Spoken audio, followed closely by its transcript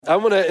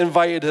I'm going to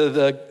invite you to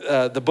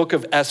the book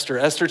of Esther.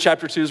 Esther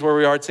chapter 2 is where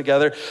we are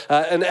together.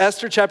 And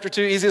Esther chapter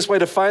 2, easiest way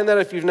to find that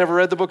if you've never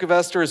read the book of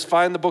Esther is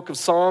find the book of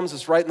Psalms.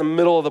 It's right in the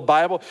middle of the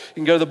Bible. You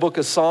can go to the book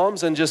of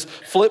Psalms and just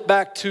flip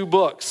back 2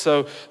 books.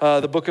 So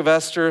the book of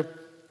Esther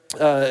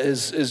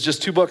is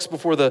just 2 books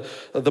before the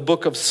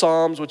book of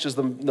Psalms, which is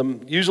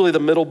usually the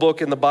middle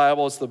book in the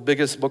Bible. It's the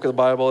biggest book of the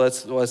Bible.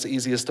 That's the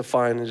easiest to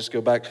find, and just go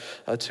back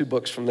 2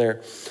 books from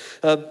there.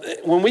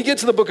 When we get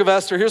to the book of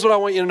Esther, here's what I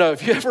want you to know.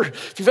 If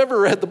you've ever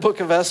read the book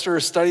of Esther or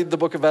studied the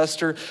book of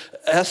Esther,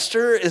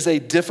 Esther is a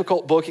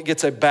difficult book. It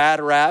gets a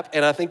bad rap,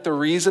 and I think the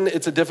reason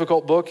it's a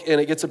difficult book and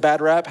it gets a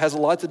bad rap has a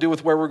lot to do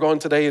with where we're going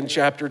today in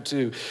chapter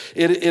 2.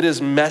 It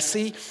is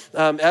messy.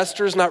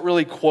 Esther is not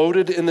really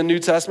quoted in the New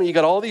Testament. You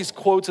got all these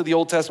quotes of the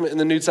Old Testament in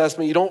the New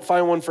Testament. You don't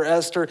find one for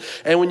Esther.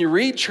 And when you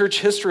read church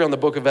history on the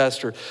book of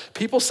Esther,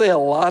 people say a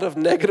lot of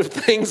negative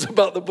things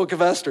about the book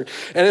of Esther.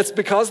 And it's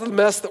because of the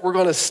mess that we're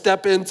going to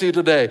step into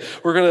today.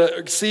 We're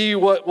going to see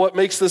what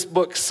makes this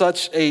book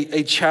such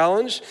a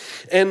challenge.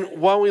 And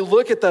while we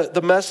look at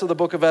the mess of the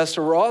book of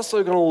Esther, we're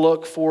also going to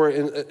look for,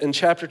 in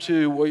chapter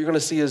 2, what you're going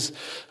to see is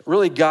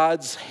really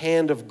God's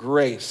hand of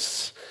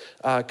grace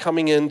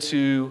coming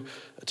into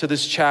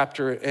this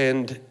chapter.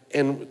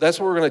 And that's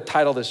what we're going to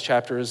title this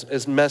chapter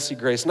is Messy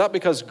Grace. Not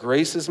because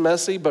grace is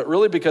messy, but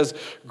really because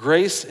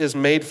grace is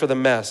made for the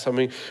mess. I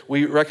mean,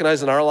 we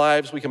recognize in our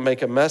lives we can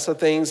make a mess of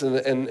things,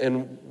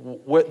 and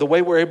the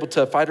way we're able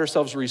to find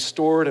ourselves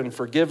restored and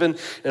forgiven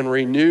and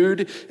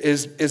renewed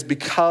is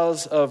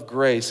because of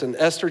grace. And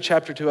Esther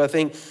chapter 2, I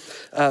think,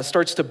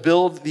 starts to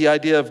build the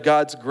idea of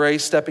God's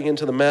grace stepping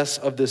into the mess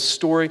of this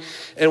story.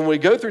 And when we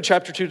go through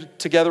chapter 2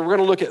 together, we're going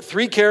to look at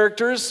 3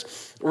 characters.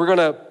 We're going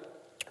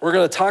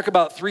to talk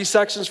about 3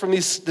 sections from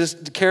these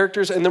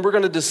characters, and then we're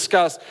going to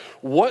discuss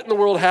what in the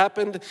world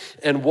happened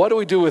and what do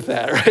we do with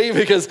that, right?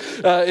 Because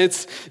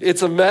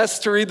it's a mess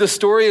to read the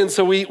story, and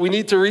so we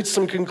need to reach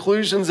some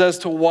conclusions as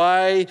to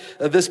why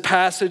this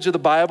passage of the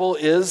Bible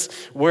is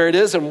where it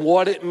is and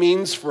what it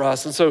means for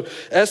us. And so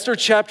Esther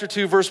chapter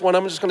 2, verse 1,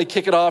 I'm just going to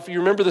kick it off. You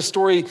remember the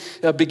story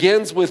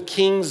begins with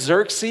King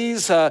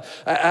Xerxes.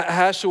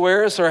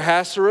 Ahasuerus or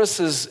Ahasuerus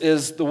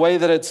is the way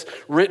that it's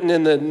written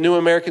in the New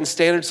American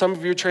Standard. Some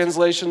of your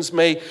translations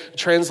may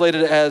translate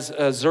it as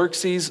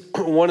Xerxes.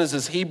 One is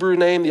his Hebrew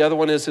name, the other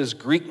one is his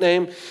Greek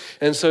name.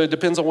 And so it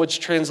depends on which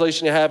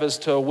translation you have as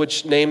to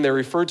which name they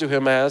refer to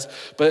him as.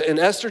 But in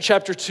Esther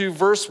chapter 2,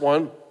 verse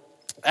 1,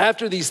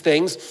 after these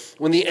things,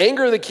 when the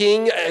anger of the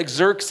king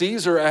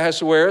Xerxes or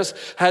Ahasuerus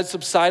had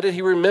subsided,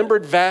 he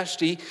remembered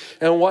Vashti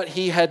and what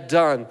he had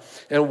done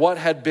and what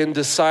had been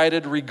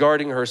decided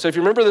regarding her. So if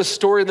you remember the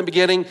story in the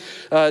beginning,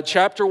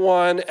 chapter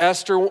 1,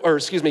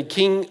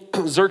 King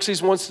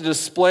Xerxes wants to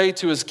display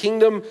to his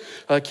kingdom,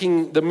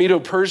 the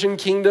Medo-Persian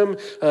kingdom.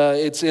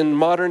 It's in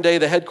modern day,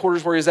 the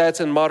headquarters where he's at,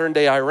 it's in modern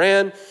day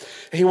Iran.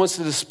 He wants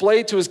to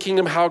display to his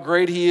kingdom how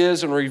great he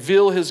is and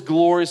reveal his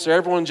glory so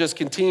everyone just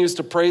continues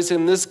to praise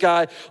him. This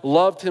guy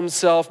loved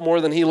himself more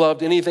than he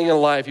loved anything in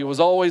life. He was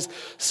always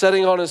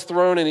sitting on his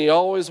throne, and he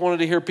always wanted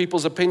to hear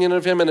people's opinion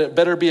of him, and it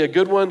better be a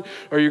good one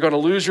or you're going to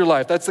lose your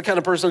life. That's the kind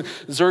of person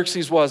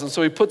Xerxes was. And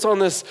so he puts on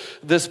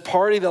this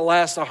party that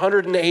lasts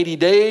 180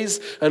 days.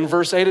 In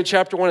verse 8 of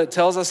chapter 1, it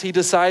tells us he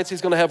decides he's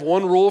going to have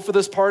one rule for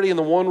this party, and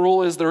the one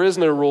rule is there is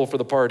no rule for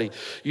the party.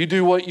 You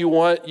do what you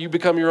want. You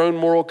become your own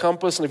moral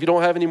compass, and if you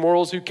don't have any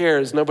morals, who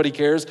cares? Nobody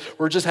cares.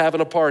 We're just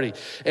having a party.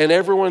 And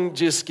everyone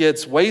just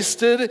gets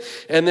wasted.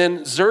 And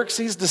then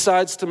Xerxes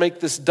decides to make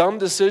this dumb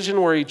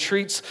decision where he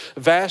treats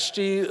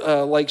Vashti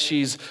like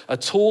she's a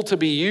tool to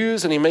be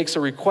used. And he makes a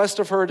request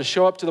of her to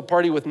show up to the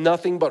party with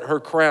nothing but her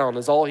crown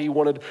is all he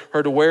wanted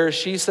her to wear.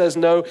 She says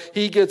no.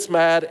 He gets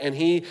mad and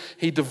he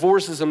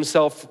divorces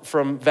himself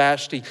from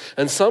Vashti.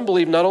 And some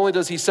believe not only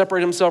does he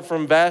separate himself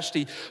from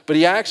Vashti, but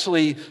he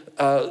actually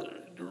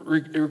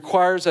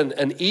requires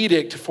an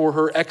edict for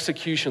her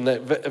execution,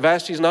 that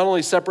Vashti is not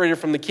only separated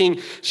from the king,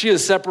 she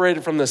is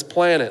separated from this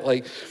planet.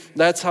 Like,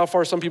 that's how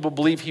far some people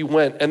believe he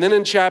went. And then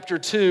in chapter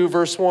 2,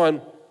 verse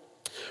 1,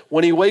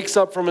 when he wakes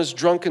up from his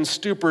drunken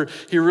stupor,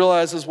 he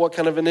realizes what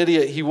kind of an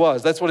idiot he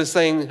was. That's what it's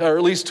saying, or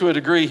at least to a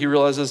degree, he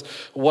realizes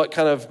what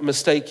kind of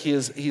mistake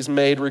he's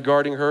made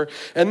regarding her.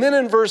 And then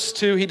in verse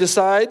 2, he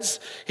decides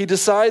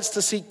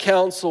to seek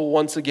counsel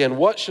once again.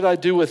 What should I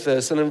do with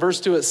this? And in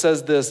verse 2, it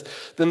says this: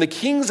 Then the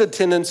king's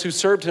attendants who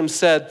served him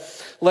said,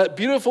 "Let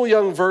beautiful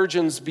young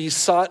virgins be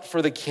sought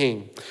for the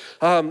king."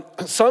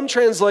 Some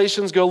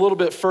translations go a little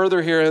bit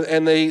further here,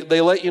 and they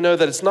let you know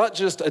that it's not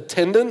just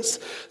attendants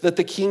that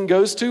the king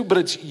goes to, but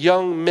it's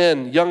young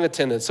men, young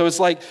attendants. So it's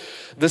like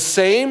the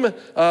same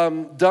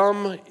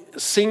dumb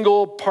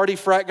single party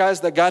frat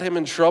guys that got him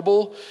in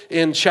trouble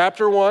in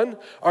chapter 1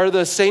 are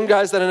the same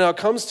guys that it now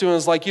comes to and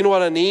is like, you know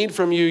what I need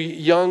from you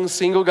young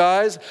single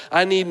guys?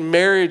 I need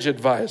marriage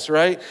advice,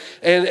 right?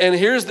 And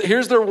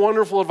here's their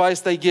wonderful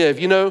advice they give.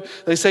 You know,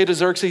 they say to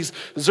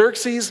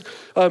Xerxes,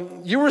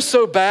 you were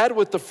so bad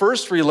with the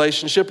first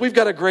relationship. We've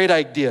got a great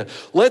idea.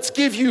 Let's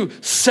give you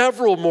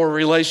several more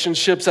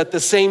relationships at the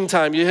same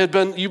time.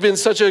 You've been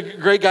such a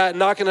great guy at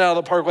knocking it out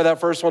of the park with that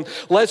first one.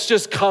 Let's just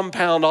just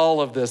compound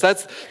all of this.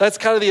 That's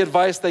kind of the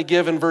advice they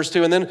give in verse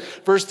 2. And then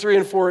verse 3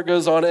 and 4, it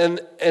goes on,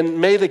 and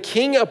may the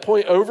king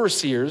appoint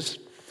overseers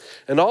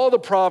in all the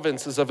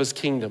provinces of his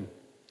kingdom,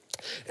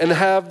 and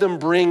have them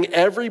bring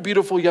every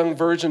beautiful young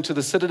virgin to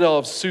the citadel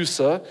of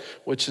Susa,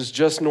 which is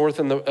just north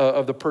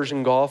of the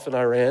Persian Gulf in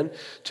Iran,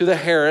 to the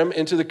harem,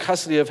 into the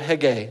custody of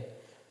Hege,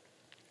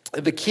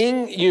 the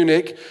king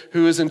eunuch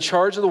who is in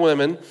charge of the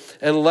women,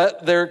 and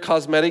let their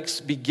cosmetics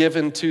be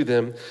given to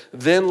them.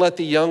 Then let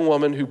the young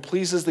woman who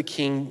pleases the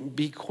king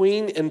be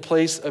queen in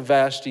place of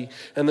Vashti.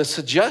 And the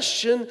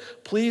suggestion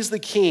pleased the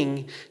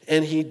king,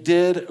 and he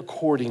did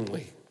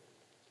accordingly.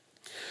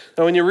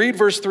 Now, when you read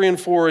verse 3 and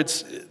 4,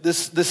 it's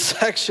this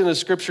section of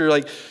scripture,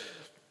 like,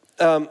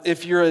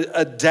 if you're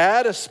a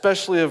dad,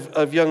 especially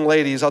of young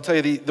ladies, I'll tell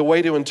you the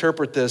way to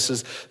interpret this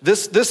is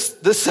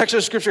this section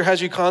of scripture has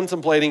you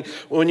contemplating.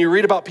 When you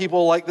read about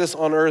people like this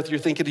on earth, you're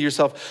thinking to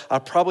yourself, I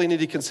probably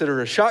need to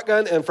consider a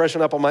shotgun and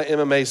freshen up on my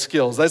MMA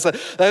skills.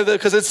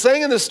 Because it's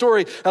saying in this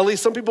story, at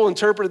least some people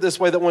interpret it this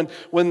way, that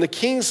when the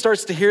king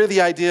starts to hear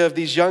the idea of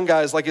these young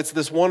guys, like it's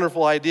this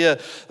wonderful idea,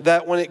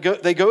 that when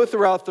they go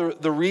throughout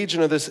the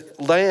region of this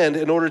land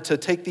in order to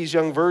take these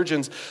young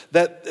virgins,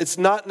 that it's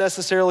not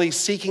necessarily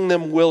seeking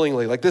them willingly.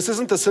 Like, this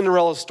isn't the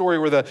Cinderella story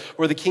where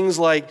the king's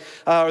like,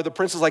 or the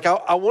prince is like,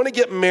 I want to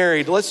get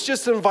married. Let's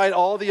just invite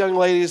all the young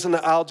ladies and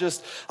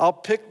I'll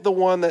pick the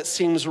one that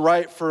seems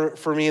right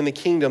for me in the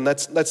kingdom.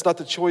 That's not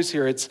the choice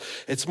here.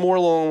 It's more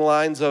along the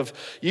lines of,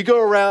 you go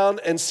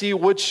around and see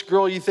which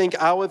girl you think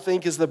I would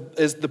think is the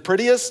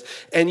prettiest,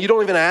 and you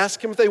don't even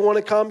ask them if they want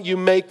to come. You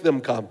make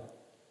them come.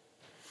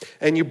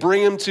 And you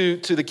bring them to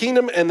the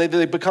kingdom, and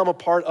they become a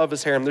part of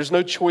his harem. There's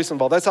no choice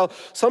involved. That's how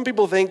some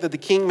people think that the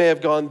king may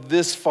have gone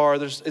this far.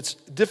 It's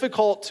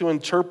difficult to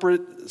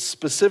interpret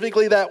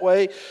specifically that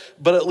way,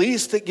 but at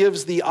least it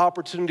gives the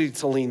opportunity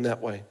to lean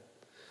that way.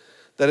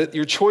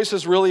 Your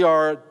choices really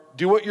are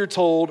do what you're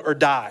told or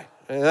die.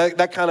 And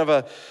that kind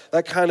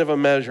of a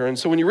measure. And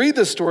so when you read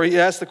this story, you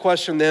ask the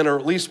question then, or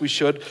at least we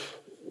should,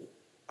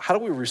 how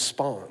do we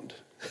respond?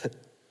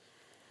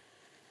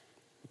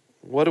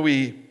 What do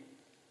we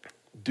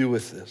do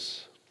with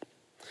this?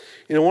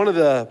 You know, one of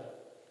the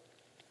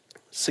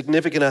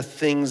significant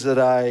things that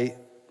I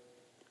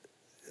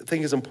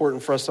think is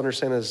important for us to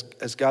understand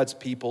as God's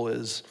people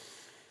is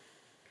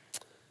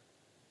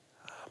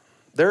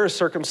there are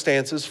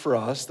circumstances for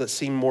us that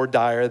seem more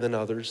dire than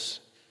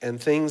others,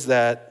 and things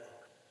that,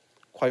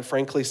 quite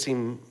frankly,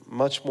 seem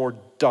much more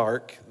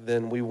dark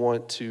than we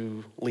want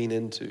to lean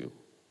into.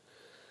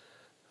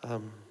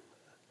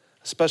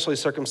 Especially a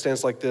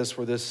circumstance like this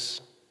where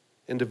this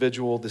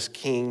individual, this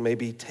king, may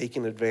be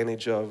taking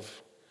advantage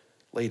of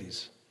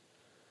ladies.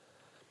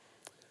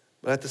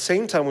 But at the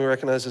same time, we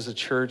recognize as a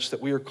church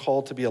that we are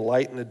called to be a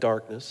light in the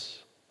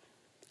darkness,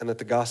 and that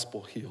the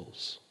gospel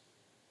heals.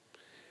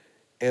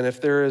 And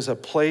if there is a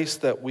place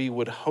that we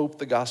would hope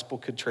the gospel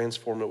could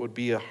transform, it would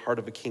be a heart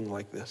of a king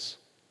like this.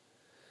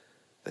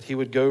 That he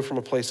would go from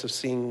a place of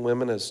seeing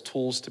women as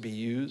tools to be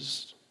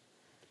used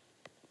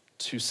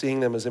to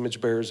seeing them as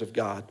image bearers of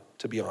God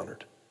to be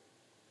honored.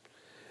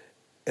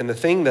 And the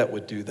thing that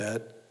would do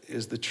that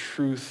is the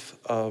truth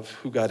of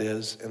who God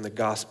is and the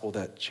gospel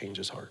that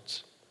changes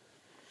hearts.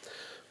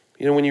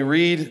 You know, when you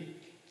read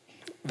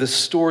the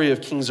story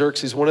of King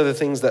Xerxes, one of the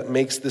things that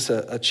makes this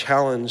a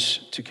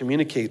challenge to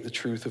communicate the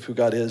truth of who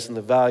God is and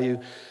the value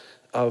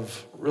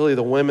of really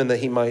the women that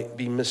he might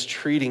be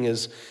mistreating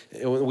is,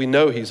 we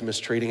know he's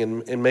mistreating,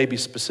 and maybe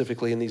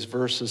specifically in these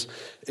verses,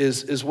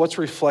 is what's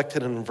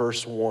reflected in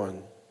verse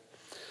 1.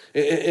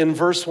 In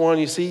verse 1,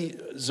 you see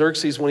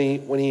Xerxes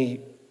when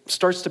he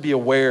starts to be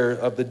aware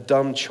of the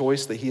dumb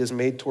choice that he has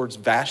made towards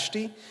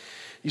Vashti.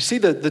 You see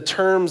the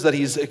terms that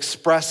he's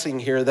expressing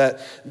here,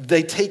 that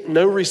they take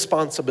no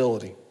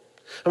responsibility.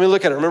 I mean,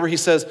 look at it. Remember, he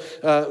says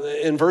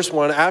in verse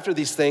 1, after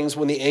these things,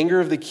 when the anger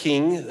of the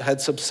king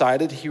had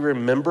subsided, he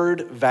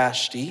remembered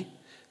Vashti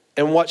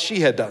and what she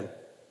had done.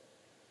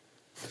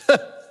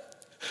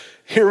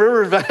 He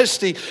remembered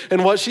Vashti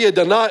and what she had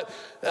done. Not,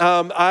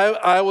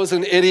 I was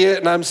an idiot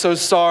and I'm so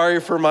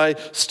sorry for my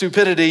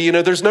stupidity. You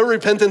know, there's no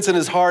repentance in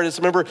his heart.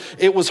 Remember,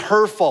 it was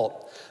her fault.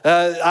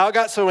 I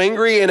got so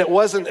angry, and it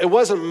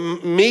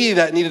wasn't me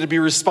that needed to be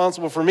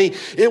responsible for me.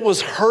 It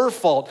was her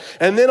fault.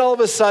 And then all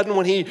of a sudden,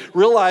 when he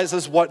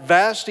realizes what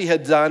Vashti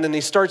had done, and he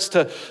starts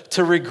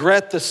to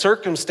regret the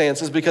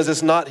circumstances because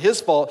it's not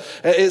his fault,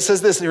 it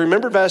says this: he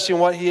remembered Vashti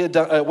and what he had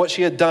done, what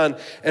she had done,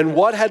 and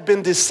what had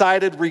been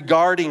decided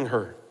regarding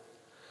her.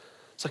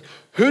 It's like,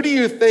 who do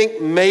you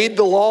think made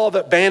the law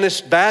that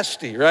banished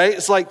Vashti, right?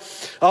 It's like,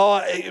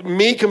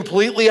 me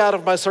completely out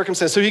of my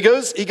circumstance. So he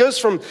goes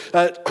from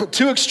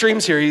two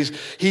extremes here.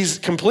 He's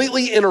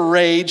completely in a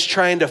rage,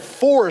 trying to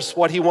force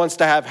what he wants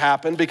to have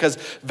happen because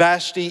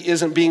Vashti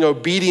isn't being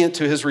obedient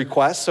to his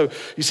request. So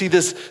you see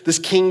this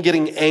king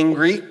getting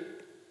angry.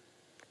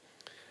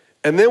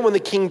 And then when the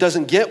king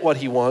doesn't get what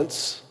he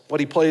wants, what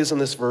he plays in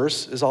this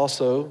verse is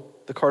also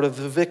the card of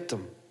the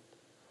victim.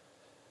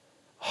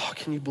 Oh,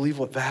 can you believe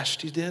what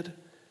Vashti did?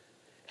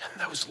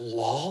 And those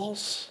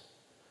laws,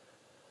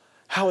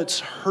 how it's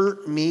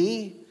hurt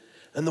me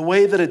and the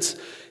way that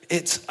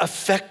it's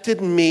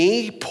affected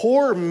me.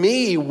 Poor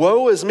me,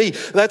 woe is me.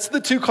 That's the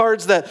two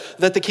cards that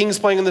the king's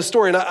playing in this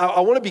story. And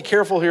I want to be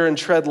careful here and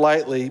tread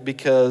lightly,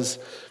 because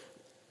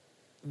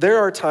there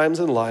are times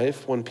in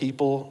life when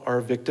people are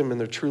a victim, and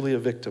they're truly a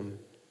victim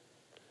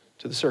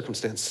to the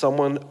circumstance.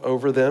 Someone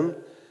over them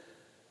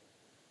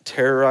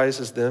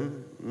terrorizes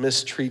them,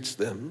 mistreats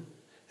them,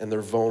 and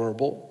they're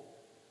vulnerable,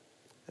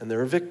 and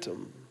they're a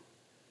victim.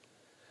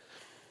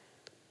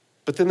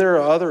 But then there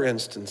are other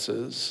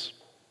instances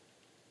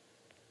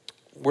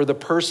where the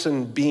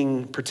person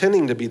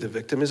pretending to be the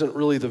victim isn't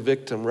really the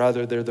victim,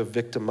 rather they're the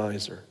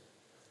victimizer.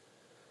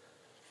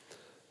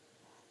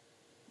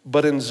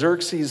 But in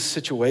Xerxes'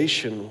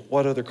 situation,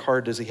 what other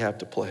card does he have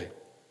to play?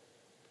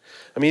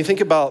 I mean, you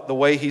think about the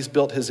way he's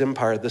built his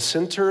empire. The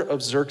center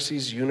of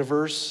Xerxes'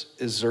 universe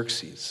is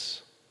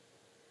Xerxes.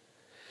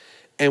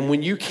 And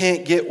when you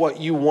can't get what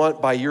you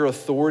want by your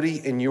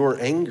authority and your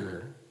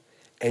anger,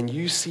 and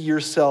you see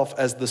yourself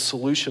as the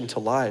solution to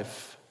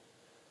life,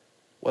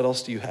 what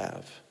else do you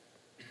have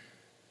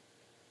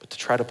but to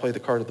try to play the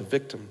card of the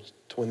victim,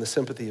 to win the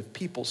sympathy of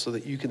people so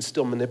that you can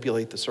still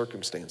manipulate the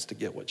circumstance to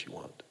get what you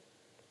want?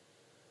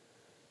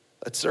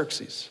 That's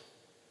Xerxes.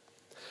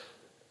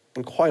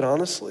 And quite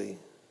honestly,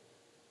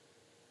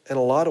 in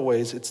a lot of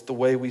ways, it's the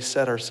way we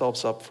set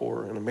ourselves up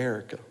for in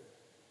America.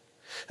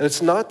 And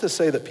it's not to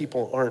say that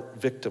people aren't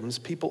victims.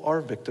 People are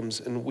victims,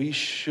 and we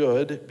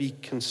should be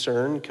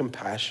concerned,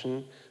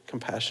 compassionate,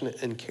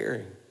 and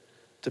caring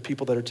to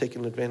people that are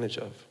taken advantage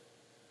of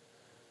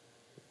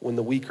when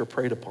the weak are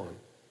preyed upon.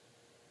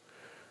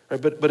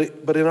 Right?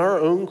 But in our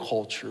own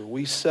culture,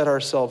 we set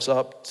ourselves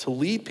up to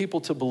lead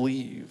people to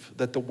believe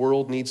that the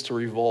world needs to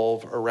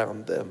revolve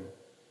around them,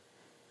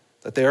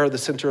 that they are the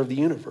center of the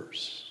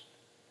universe.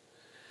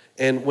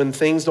 And when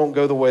things don't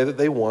go the way that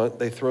they want,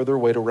 they throw their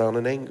weight around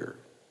in anger.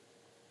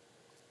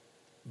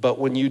 But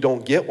when you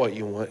don't get what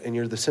you want and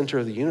you're the center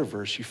of the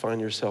universe, you find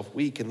yourself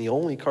weak. And the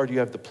only card you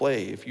have to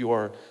play, if you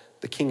are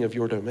the king of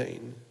your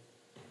domain,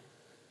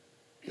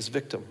 is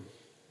victim.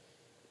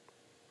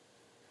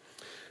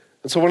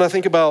 And so when I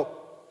think about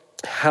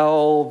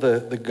how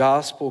the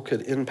gospel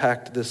could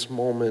impact this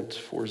moment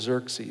for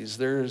Xerxes,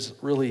 there's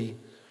really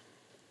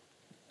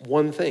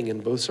one thing in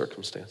both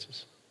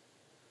circumstances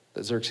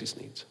that Xerxes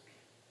needs.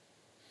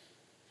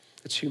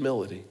 It's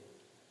humility.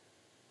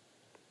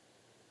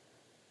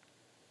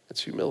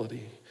 It's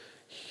humility.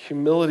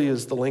 Humility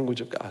is the language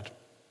of God.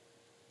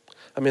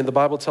 I mean, the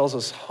Bible tells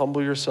us,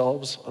 humble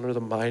yourselves under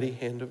the mighty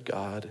hand of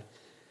God,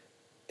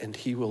 and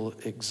he will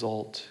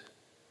exalt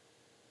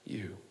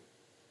you.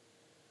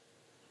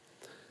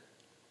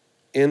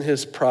 In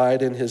his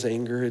pride, in his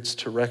anger, it's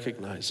to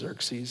recognize,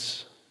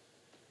 Xerxes,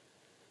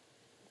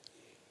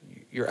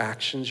 your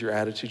actions, your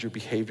attitudes, your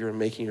behavior in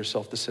making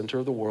yourself the center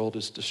of the world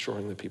is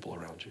destroying the people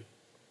around you.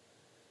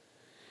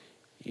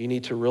 You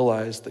need to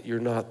realize that you're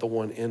not the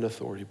one in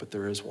authority, but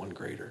there is one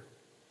greater.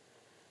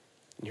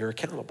 And you're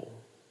accountable.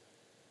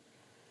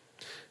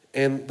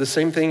 And the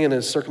same thing in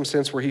a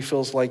circumstance where he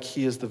feels like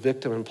he is the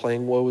victim and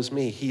playing woe is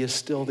me. He is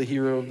still the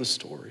hero of the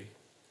story.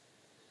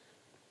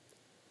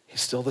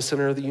 He's still the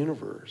center of the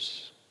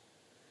universe.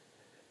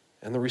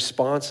 And the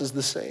response is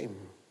the same.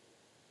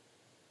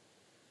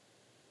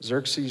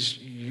 Xerxes,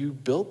 you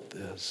built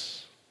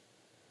this,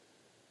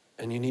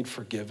 and you need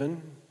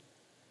forgiven,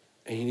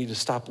 and you need to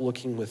stop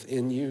looking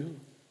within you,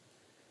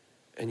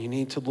 and you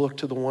need to look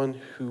to the one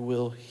who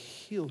will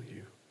heal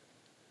you,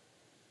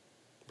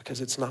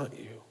 because it's not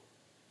you.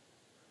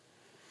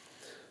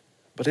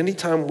 But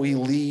anytime we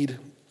lead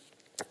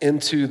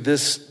into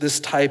this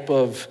type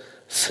of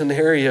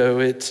scenario,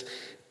 it's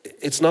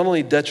not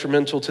only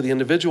detrimental to the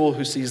individual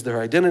who sees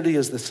their identity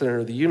as the center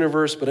of the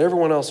universe, but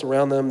everyone else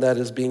around them that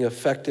is being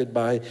affected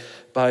by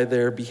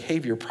their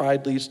behavior.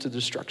 Pride leads to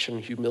destruction.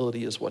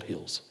 Humility is what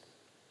heals.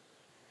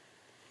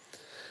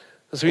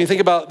 So when you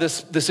think about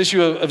this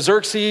issue of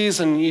Xerxes,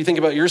 and you think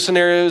about your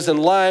scenarios in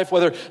life,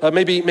 whether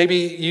maybe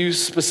you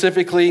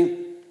specifically,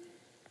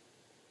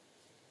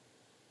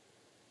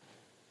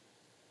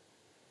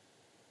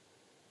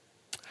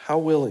 how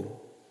willing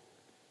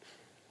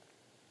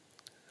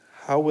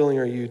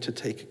are you to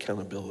take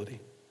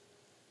accountability?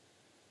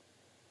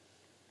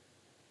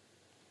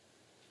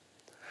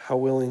 How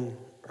willing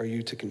are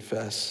you to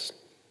confess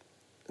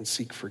and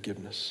seek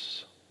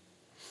forgiveness?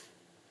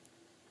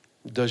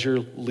 Does your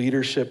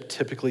leadership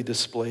typically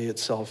display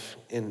itself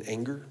in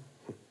anger?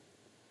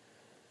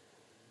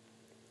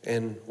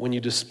 And when you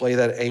display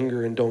that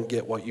anger and don't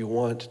get what you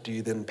want, do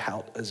you then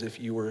pout as if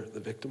you were the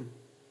victim?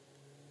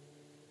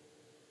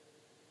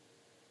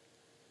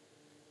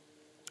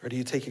 Or do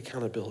you take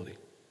accountability?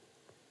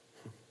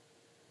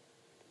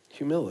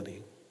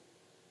 Humility.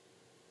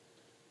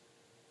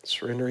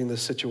 Surrendering the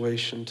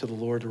situation to the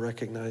Lord to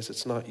recognize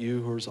it's not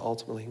you who is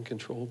ultimately in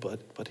control,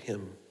 but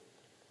him.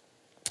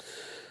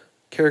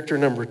 Character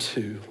number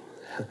 2.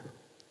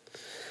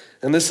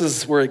 And this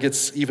is where it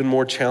gets even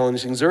more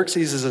challenging.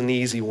 Xerxes is an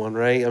easy one,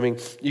 right? I mean,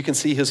 you can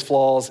see his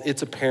flaws,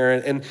 it's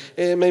apparent,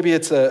 and maybe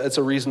it's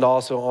a reason to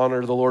also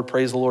honor the Lord,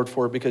 praise the Lord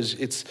for it, because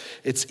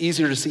it's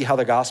easier to see how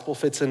the gospel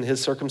fits in his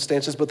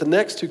circumstances. But the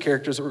next two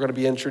characters that we're going to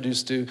be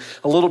introduced to,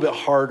 a little bit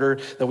harder,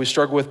 that we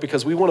struggle with,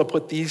 because we want to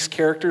put these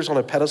characters on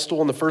a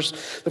pedestal. And the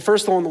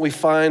first one that we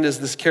find is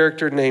this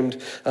character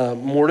named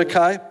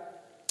Mordecai.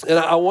 And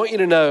I want you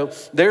to know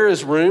there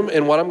is room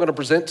in what I'm going to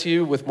present to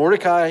you with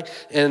Mordecai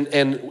and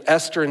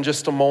Esther in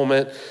just a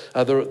moment,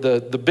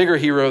 the bigger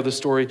hero of the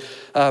story.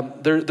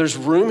 There's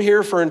room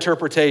here for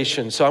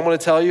interpretation. So I'm going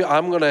to tell you,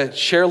 I'm going to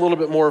share a little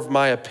bit more of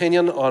my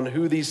opinion on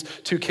who these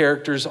two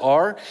characters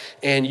are.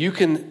 And you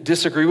can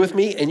disagree with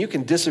me, and you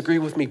can disagree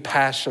with me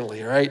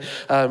passionately, right?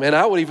 And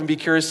I would even be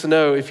curious to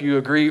know if you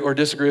agree or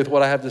disagree with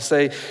what I have to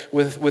say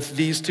with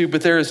these two.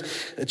 But there is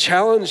a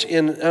challenge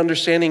in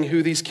understanding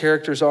who these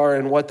characters are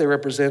and what they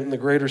represent in the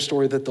greater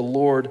story that the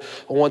Lord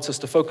wants us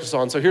to focus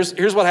on. So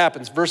here's what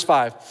happens. Verse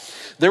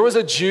 5. There was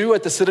a Jew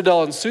at the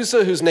citadel in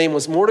Susa whose name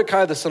was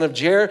Mordecai, the son of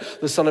Jair,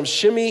 the son of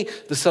Shimei,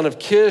 the son of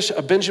Kish,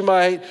 a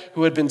Benjamite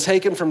who had been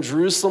taken from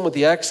Jerusalem with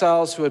the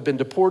exiles who had been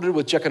deported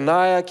with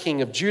Jeconiah,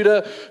 king of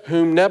Judah,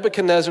 whom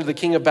Nebuchadnezzar, the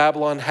king of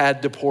Babylon,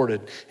 had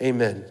deported.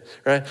 Amen.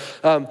 Right?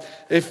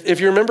 If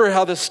you remember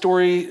how this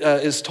story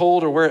is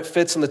told or where it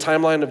fits in the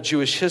timeline of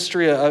Jewish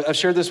history, I've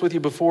shared this with you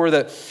before,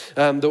 that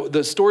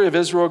the story of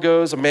Israel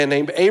goes, a man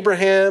named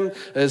Abraham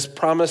is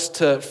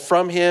promised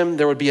from him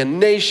there would be a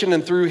nation,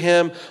 and through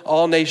him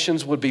all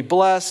nations would be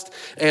blessed.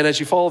 And as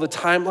you follow the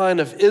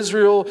timeline of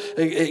Israel,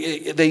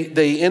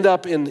 they end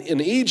up in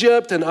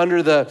Egypt and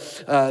under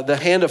the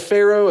hand of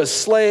Pharaoh as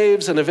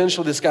slaves, and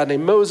eventually this guy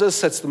named Moses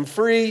sets them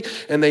free,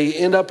 and they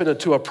end up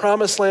into a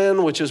promised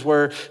land, which is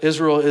where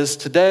Israel is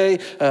today.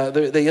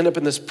 They end up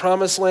in this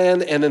promised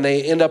land, and then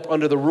they end up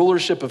under the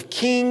rulership of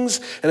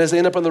kings, and as they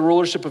end up under the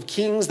rulership of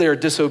kings, they are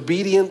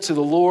disobedient to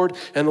the Lord,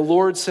 and the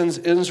Lord sends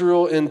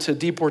Israel into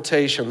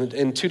deportation,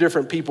 and two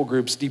different people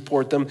groups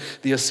deport them.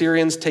 The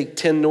Assyrians take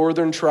 10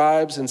 northern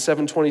tribes in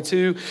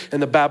 722,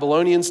 and the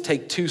Babylonians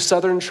take 2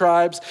 southern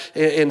tribes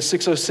in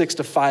 606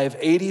 to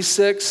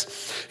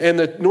 586. And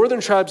the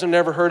northern tribes are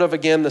never heard of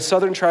again. The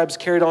southern tribes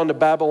carried on to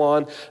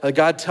Babylon.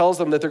 God tells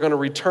them that they're going to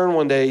return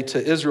one day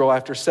to Israel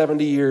after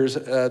 70 years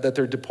that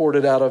they're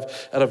deported out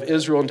of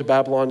Israel into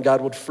Babylon.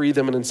 God would free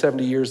them, and in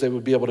 70 years they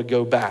would be able to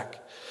go back.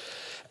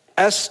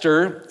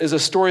 Esther is a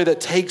story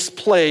that takes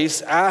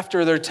place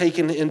after they're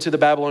taken into the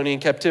Babylonian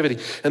captivity.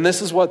 And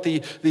this is what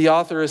the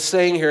author is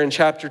saying here in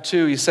chapter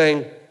 2. He's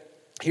saying,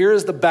 here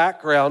is the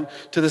background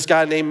to this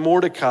guy named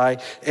Mordecai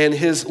and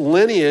his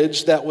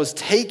lineage that was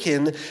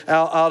taken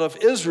out of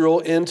Israel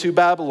into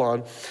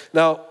Babylon.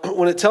 Now,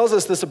 when it tells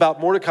us this about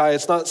Mordecai,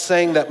 it's not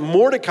saying that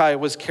Mordecai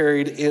was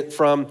carried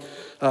from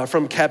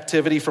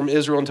captivity from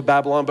Israel into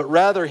Babylon, but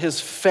rather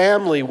his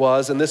family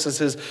was, and this is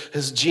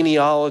his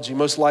genealogy.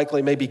 Most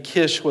likely, maybe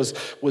Kish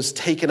was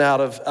taken out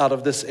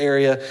of this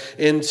area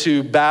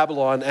into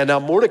Babylon, and now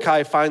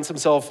Mordecai finds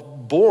himself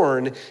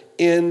born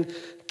in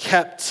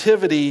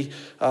captivity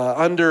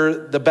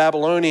under the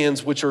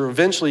Babylonians, which are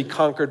eventually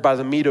conquered by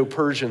the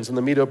Medo-Persians. And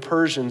the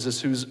Medo-Persians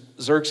is who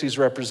Xerxes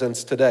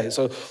represents today.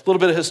 So a little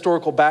bit of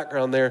historical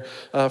background there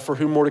for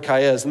who Mordecai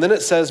is. And then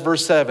it says,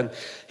 verse 7,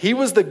 he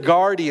was the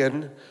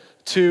guardian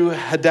to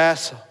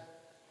Hadassah,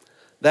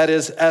 that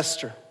is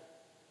Esther,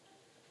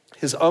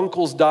 his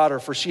uncle's daughter,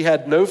 for she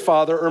had no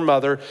father or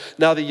mother.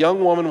 Now the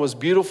young woman was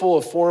beautiful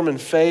of form and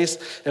face,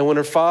 and when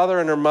her father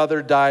and her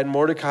mother died,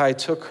 Mordecai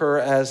took her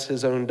as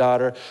his own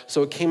daughter.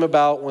 So it came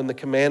about when the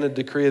command and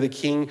decree of the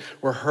king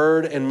were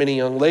heard, and many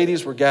young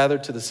ladies were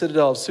gathered to the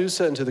citadel of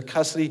Susa and to the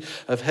custody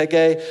of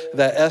Hegai,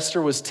 that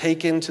Esther was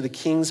taken to the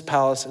king's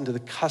palace into the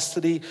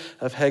custody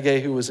of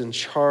Hegai, who was in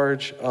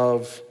charge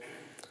of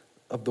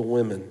the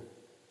women.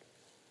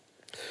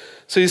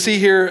 So you see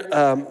here,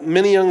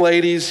 many young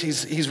ladies,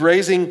 he's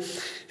raising,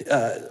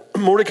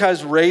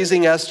 Mordecai's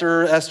raising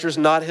Esther. Esther's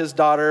not his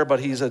daughter, but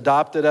he's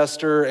adopted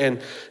Esther,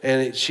 and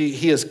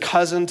he is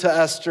cousin to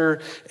Esther,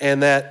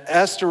 and that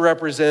Esther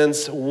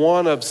represents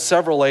one of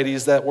several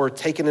ladies that were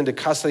taken into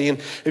custody. And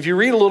if you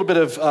read a little bit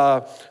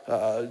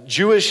of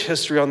Jewish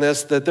history on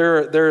this, that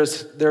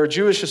there are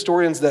Jewish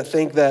historians that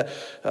think that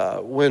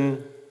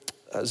when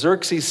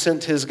Xerxes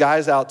sent his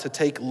guys out to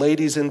take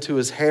ladies into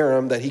his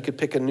harem that he could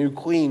pick a new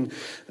queen,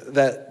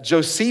 that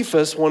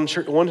Josephus, one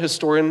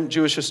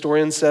Jewish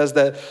historian, says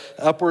that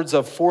upwards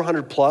of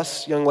 400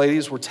 plus young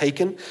ladies were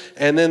taken,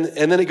 and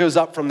then it goes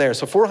up from there.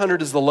 So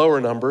 400 is the lower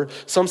number.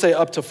 Some say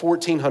up to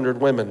 1,400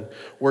 women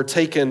were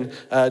taken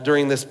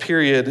during this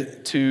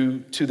period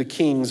to the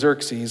king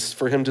Xerxes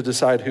for him to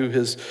decide who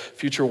his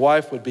future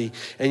wife would be.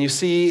 And you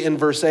see in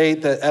verse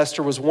 8 that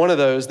Esther was one of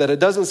those, that it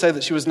doesn't say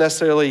that she was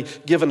necessarily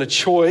given a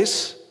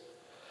choice,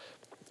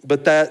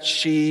 but that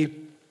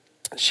she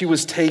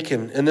was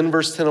taken. And then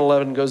verse 10 and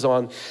 11 goes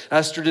on.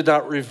 Esther did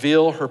not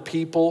reveal her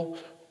people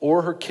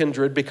or her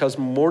kindred because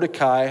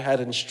Mordecai had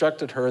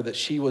instructed her that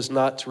she was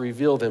not to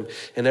reveal them.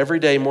 And every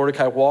day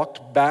Mordecai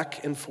walked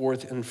back and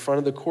forth in front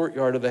of the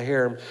courtyard of the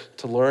harem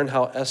to learn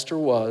how Esther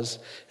was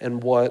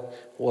and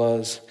what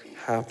was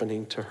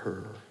happening to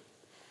her.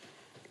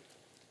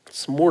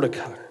 It's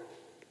Mordecai.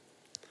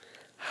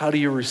 How do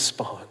you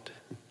respond?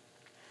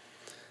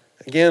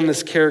 Again,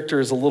 this character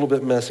is a little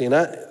bit messy, and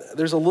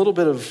there's a little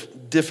bit of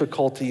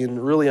difficulty in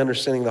really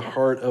understanding the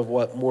heart of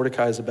what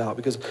Mordecai is about,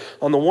 because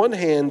on the one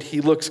hand, he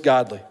looks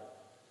godly.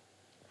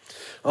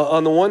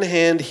 On the one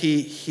hand,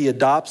 he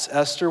adopts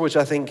Esther, which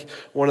I think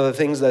one of the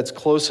things that's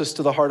closest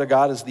to the heart of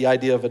God is the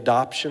idea of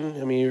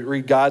adoption. I mean, you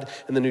read God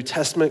in the New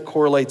Testament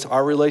correlates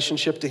our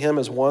relationship to him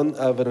as one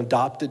of an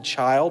adopted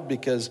child,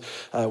 because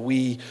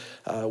we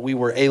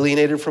were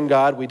alienated from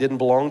God. We didn't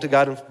belong to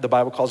God. The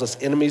Bible calls us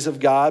enemies of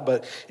God.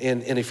 But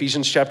in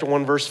Ephesians chapter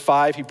 1, verse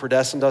 5, he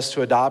predestined us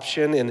to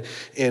adoption.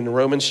 In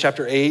Romans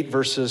chapter 8,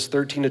 verses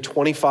 13 to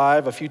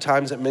 25, a few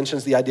times it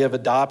mentions the idea of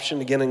adoption.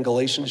 Again, in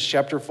Galatians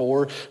chapter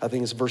 4, I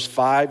think it's verse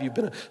 5, you've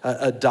been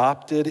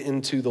adopted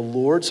into the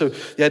Lord. So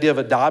the idea of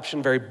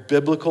adoption, very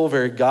biblical,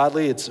 very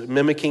godly. It's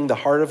mimicking the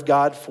heart of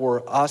God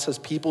for us as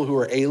people who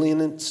are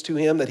aliens to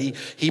him, that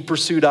he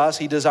pursued us.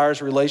 He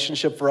desires a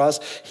relationship for us.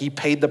 He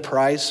paid the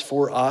price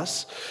for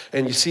us.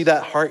 And you see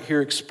that heart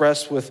here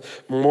expressed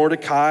with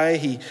Mordecai.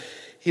 He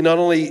not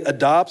only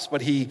adopts,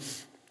 but he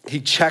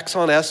checks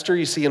on Esther.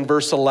 You see in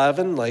verse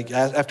 11, like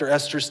after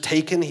Esther's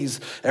taken, he's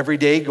every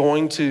day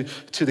going to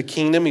the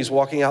kingdom. He's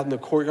walking out in the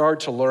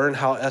courtyard to learn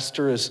how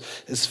Esther is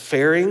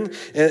faring.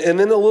 And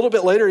then a little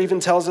bit later even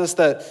tells us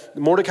that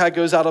Mordecai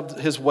goes out of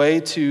his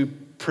way to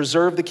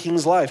preserve the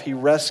king's life. He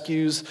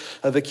rescues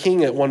the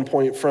king at one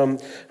point from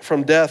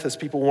death as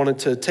people wanted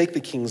to take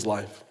the king's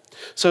life.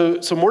 So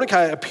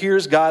Mordecai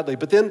appears godly,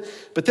 but then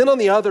on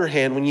the other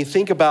hand, when you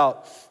think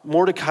about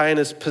Mordecai and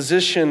his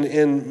position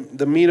in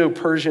the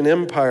Medo-Persian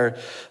Empire,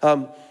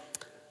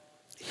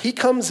 he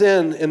comes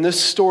in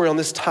this story, on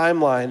this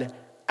timeline,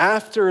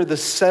 after the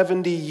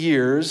 70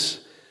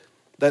 years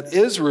that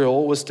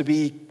Israel was to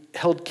be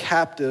held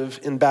captive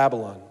in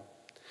Babylon.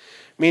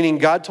 Meaning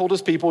God told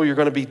his people, you're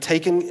going to be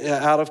taken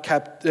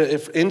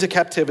into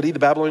captivity. The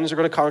Babylonians are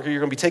going to conquer. You're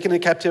going to be taken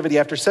into captivity.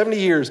 After 70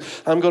 years,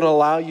 I'm going to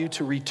allow you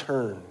to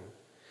return.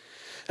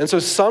 And so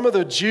some of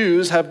the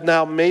Jews have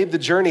now made the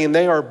journey and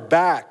they are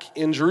back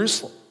in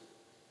Jerusalem,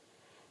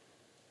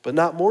 but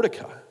not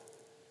Mordecai.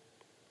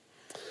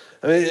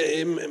 I mean,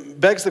 it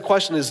begs the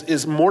question,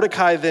 is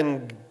Mordecai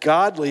then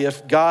godly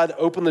if God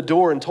opened the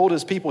door and told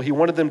his people he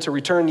wanted them to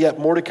return, yet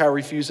Mordecai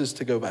refuses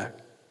to go back?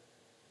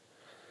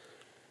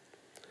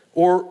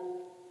 Or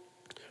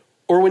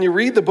when you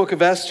read the book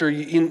of Esther,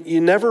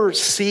 you never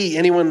see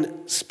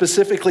anyone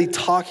specifically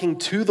talking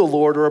to the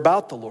Lord or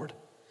about the Lord.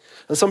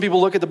 And some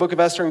people look at the book of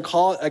Esther and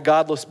call it a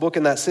godless book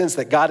in that sense,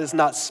 that God is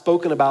not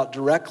spoken about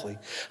directly.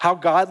 How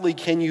godly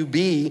can you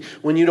be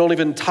when you don't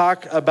even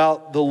talk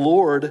about the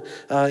Lord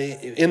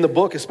in the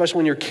book, especially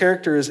when your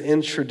character is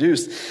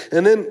introduced?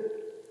 And then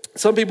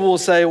some people will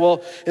say,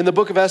 well, in the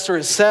book of Esther,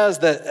 it says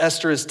that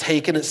Esther is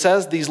taken. It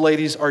says these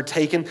ladies are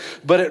taken,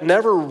 but it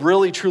never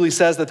really truly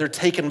says that they're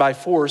taken by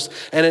force.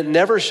 And it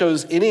never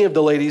shows any of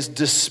the ladies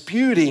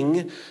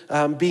disputing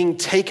being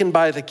taken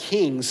by the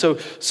king. So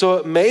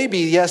it may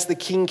be, yes, the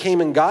king came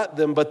and got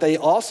them, but they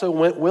also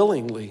went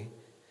willingly.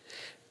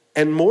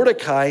 And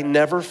Mordecai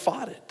never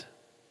fought it.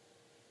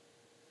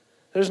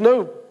 There's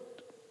no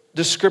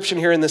description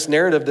here in this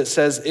narrative that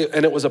says,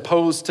 and it was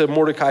opposed to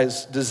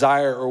Mordecai's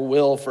desire or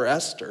will for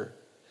Esther.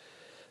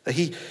 That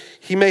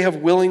he may have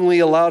willingly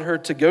allowed her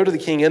to go to the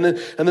king. And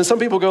then some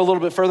people go a little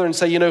bit further and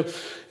say,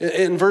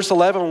 in verse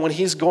 11, when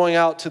he's going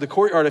out to the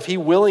courtyard, if he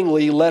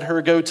willingly let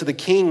her go to the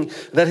king,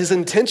 that his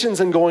intentions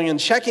in going and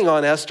checking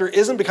on Esther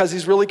isn't because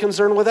he's really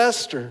concerned with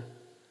Esther.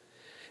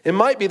 It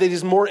might be that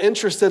he's more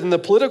interested in the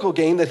political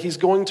gain that he's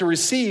going to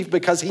receive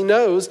because he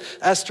knows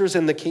Esther's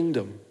in the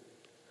kingdom.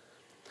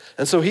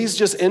 And so he's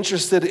just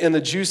interested in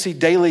the juicy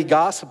daily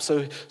gossip.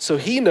 So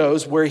he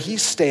knows where he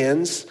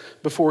stands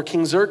before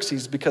King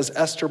Xerxes because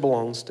Esther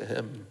belongs to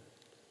him.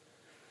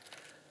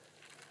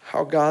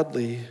 How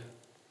godly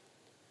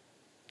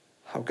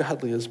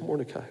is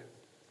Mordecai?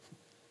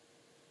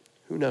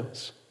 Who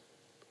knows?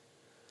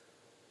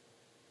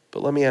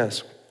 But let me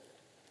ask,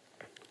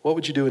 what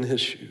would you do in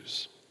his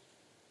shoes?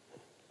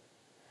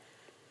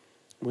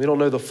 We don't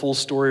know the full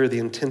story or the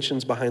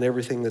intentions behind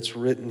everything that's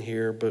written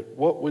here, but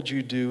what would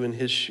you do in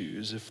his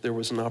shoes if there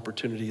was an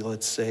opportunity,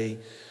 let's say,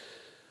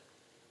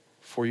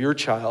 for your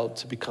child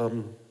to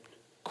become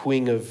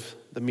queen of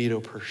the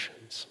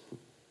Medo-Persians?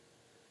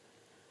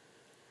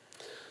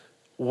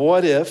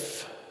 What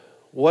if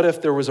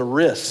there was a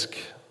risk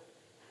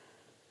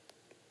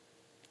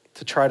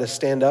to try to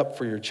stand up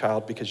for your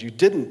child because you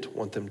didn't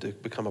want them to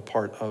become a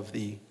part of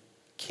the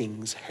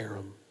king's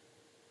harem?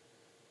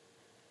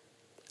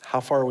 How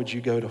far would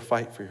you go to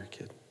fight for your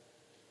kid?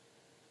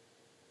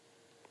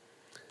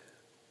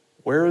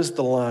 Where is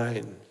the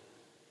line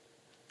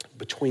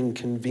between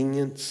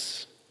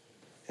convenience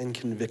and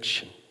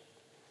conviction?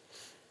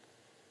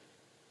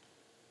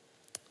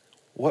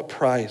 What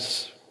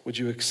price would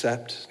you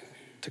accept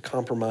to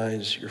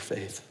compromise your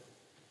faith?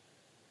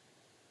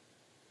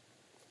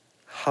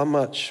 How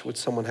much would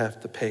someone have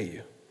to pay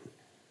you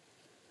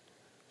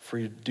for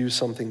you to do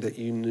something that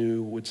you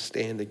knew would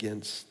stand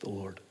against the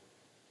Lord?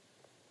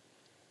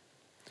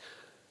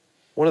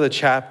 One of the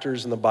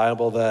chapters in the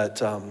Bible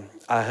that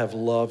I have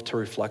loved to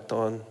reflect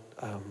on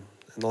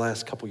in the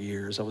last couple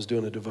years, I was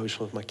doing a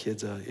devotion with my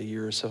kids a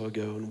year or so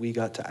ago, and we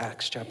got to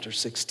Acts chapter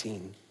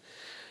 16.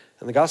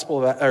 And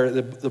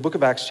the book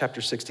of Acts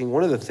chapter 16,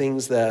 one of the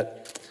things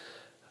that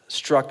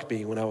struck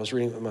me when I was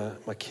reading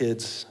with my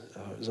kids,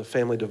 it was a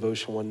family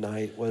devotion one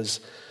night, was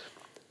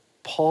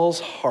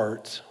Paul's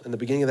heart in the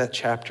beginning of that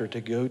chapter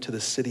to go to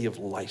the city of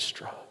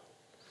Lystra.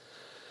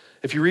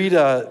 If you read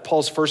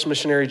Paul's first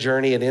missionary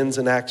journey, it ends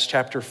in Acts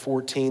chapter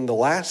 14. The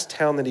last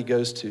town that he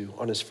goes to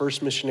on his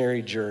first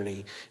missionary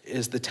journey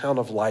is the town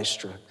of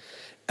Lystra.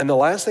 And the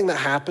last thing that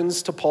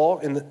happens to Paul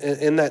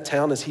in that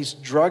town is he's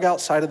drug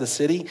outside of the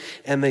city,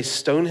 and they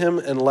stone him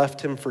and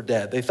left him for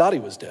dead. They thought he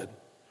was dead.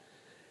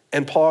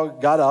 And Paul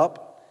got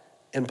up,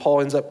 and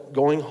Paul ends up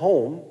going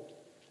home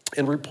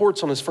and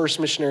reports on his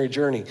first missionary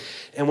journey.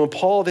 And when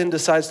Paul then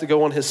decides to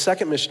go on his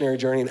second missionary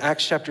journey in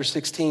Acts chapter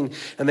 16,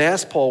 and they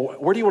ask Paul,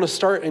 where do you want to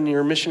start in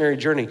your missionary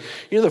journey?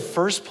 You know the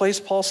first place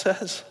Paul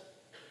says?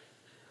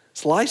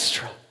 It's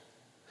Lystra.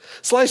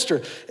 It's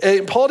Lystra.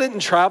 And Paul didn't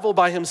travel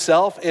by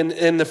himself,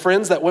 and the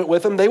friends that went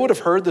with him, they would have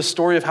heard the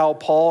story of how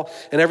Paul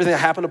and everything that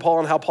happened to Paul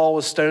and how Paul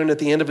was stoned at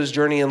the end of his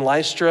journey in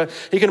Lystra.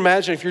 You can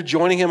imagine if you're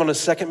joining him on a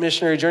second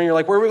missionary journey, you're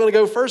like, where are we going to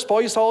go first?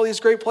 Paul, you saw all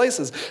these great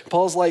places.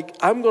 Paul's like,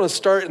 I'm going to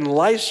start in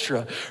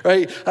Lystra,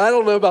 right? I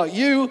don't know about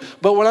you,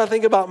 but when I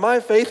think about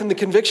my faith and the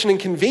conviction and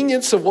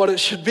convenience of what it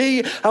should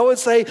be, I would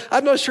say,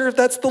 I'm not sure if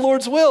that's the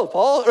Lord's will,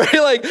 Paul, right?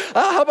 Like,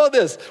 how about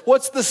this?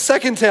 What's the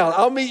second town?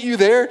 I'll meet you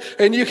there,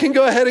 and you can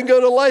go ahead and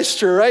go to Lystra,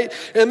 right?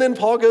 And then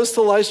Paul goes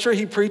to Lystra,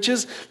 he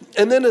preaches,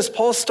 and then as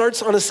Paul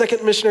starts on a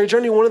second missionary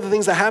journey, one of the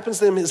things that happens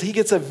to him is he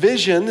gets a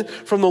vision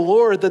from the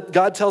Lord that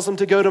God tells him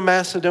to go to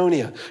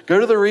Macedonia, go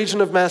to the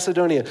region of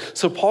Macedonia.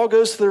 So Paul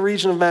goes to the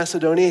region of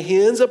Macedonia.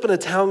 He ends up in a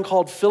town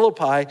called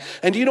Philippi,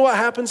 and do you know what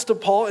happens to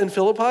Paul in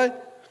Philippi?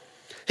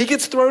 He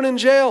gets thrown in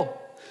jail.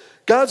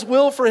 God's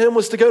will for him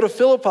was to go to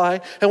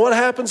Philippi, and what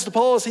happens to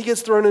Paul is he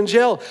gets thrown in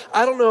jail.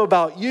 I don't know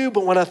about you,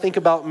 but when I think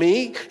about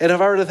me, and if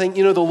I were to think,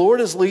 the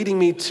Lord is leading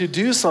me to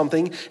do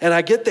something, and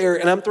I get there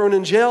and I'm thrown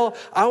in jail,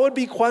 I would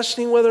be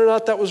questioning whether or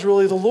not that was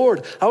really the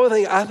Lord.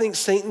 I think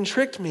Satan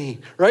tricked me,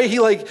 right?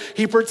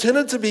 He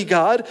pretended to be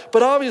God,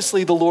 but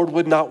obviously the Lord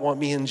would not want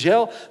me in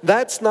jail.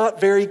 That's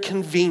not very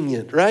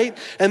convenient, right?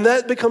 And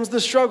that becomes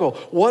the struggle.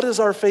 What is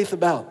our faith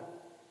about?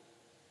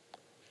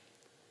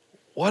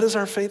 What is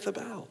our faith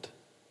about?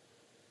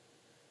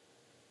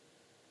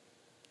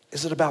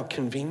 Is it about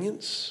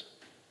convenience,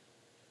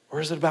 or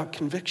is it about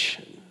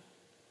conviction?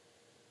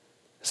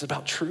 Is it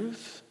about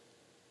truth,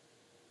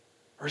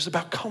 or is it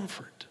about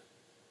comfort?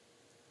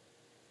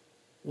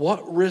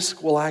 What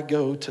risk will I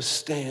go to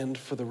stand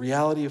for the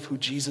reality of who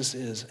Jesus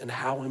is and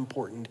how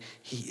important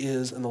he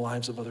is in the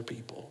lives of other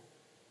people?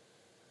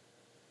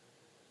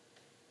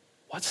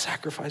 What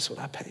sacrifice would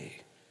I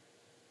pay?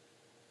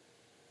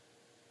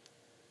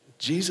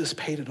 Jesus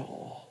paid it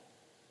all.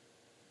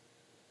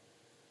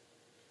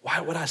 Why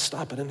would I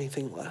stop at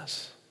anything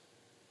less?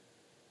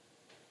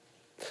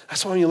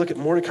 That's why when you look at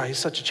Mordecai, he's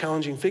such a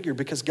challenging figure,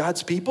 because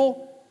God's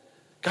people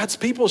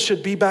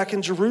should be back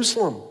in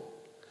Jerusalem,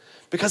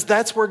 because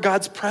that's where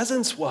God's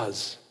presence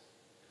was.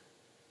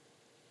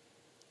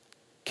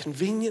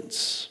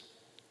 Convenience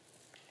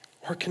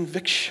or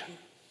conviction,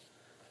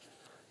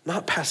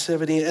 not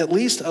passivity. At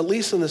least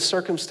in this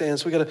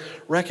circumstance, we got to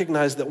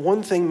recognize that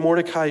one thing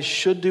Mordecai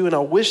should do, and I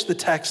wish the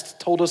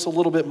text told us a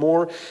little bit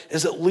more,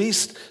 is at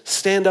least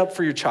stand up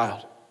for your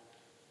child.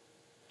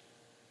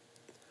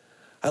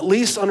 At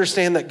least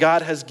understand that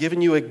God has given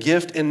you a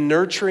gift, in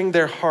nurturing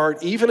their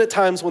heart, even at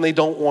times when they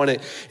don't want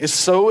it, is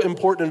so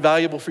important and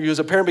valuable for you as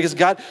a parent, because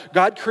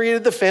God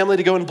created the family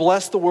to go and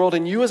bless the world,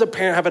 and you as a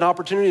parent have an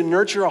opportunity to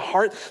nurture a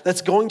heart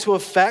that's going to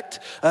affect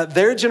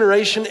their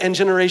generation and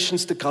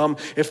generations to come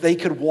if they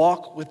could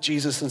walk with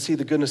Jesus and see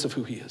the goodness of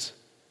who he is.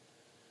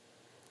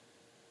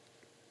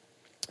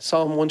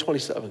 Psalm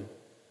 127.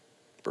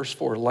 Verse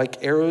 4,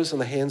 like arrows in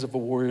the hands of a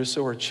warrior,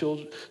 so are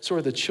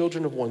the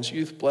children of one's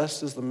youth.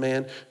 Blessed is the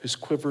man whose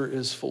quiver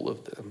is full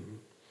of them.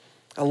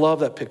 I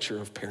love that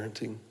picture of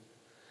parenting.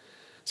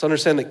 So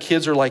understand that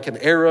kids are like an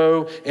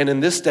arrow, and in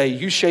this day,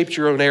 you shaped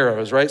your own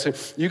arrows, right? So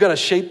you got to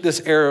shape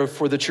this arrow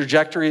for the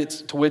trajectory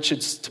to which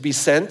it's to be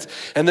sent,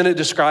 and then it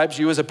describes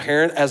you as a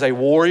parent as a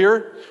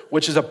warrior,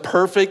 which is a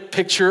perfect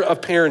picture of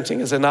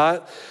parenting, is it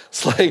not?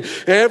 It's like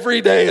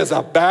every day is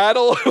a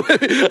battle.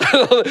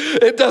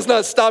 It does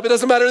not stop. It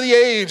doesn't matter the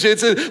age.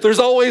 There's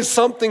always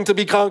something to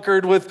be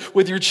conquered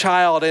with your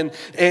child, and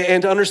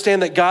to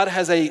understand that God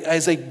has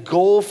a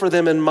goal for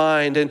them in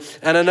mind. And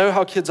I know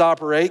how kids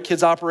operate.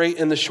 Kids operate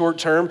in the short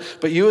term,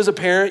 but you as a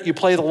parent, you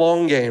play the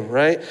long game,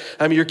 right?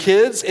 Your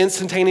kids,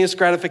 instantaneous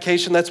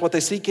gratification, that's what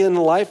they seek in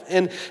life.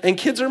 And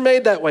kids are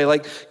made that way.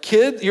 Like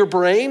your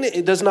brain,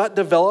 it does not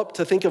develop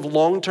to think of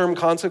long-term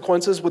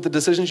consequences with the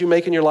decisions you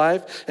make in your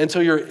life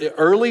until you're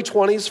early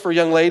 20s for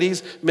young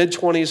ladies,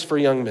 mid-20s for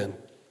young men.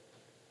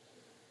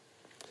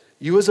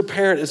 You as a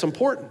parent, it's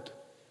important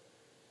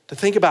to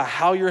think about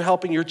how you're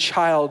helping your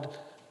child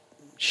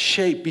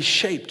be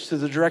shaped to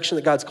the direction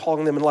that God's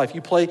calling them in life.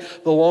 You play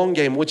the long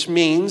game, which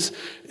means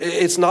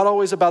it's not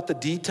always about the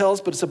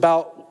details, but it's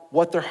about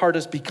what their heart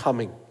is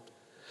becoming.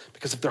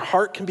 Because if their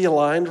heart can be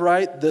aligned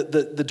right,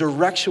 the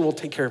direction will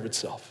take care of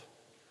itself.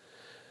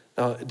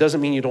 Now, it doesn't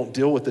mean you don't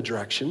deal with the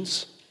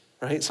directions,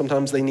 right?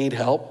 Sometimes they need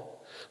help.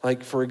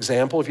 Like, for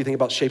example, if you think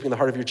about shaping the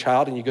heart of your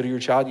child and you go to your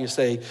child and you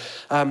say,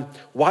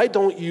 why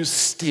don't you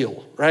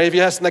steal, right? If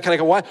you ask them that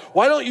kind of,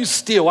 why don't you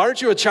steal? Why aren't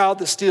you a child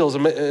that steals?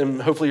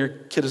 And hopefully your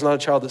kid is not a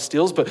child that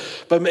steals, but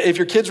if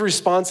your kid's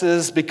response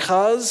is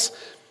because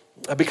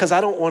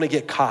I don't want to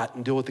get caught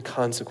and deal with the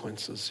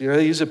consequences.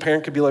 A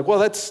parent could be like, well,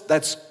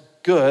 that's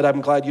good.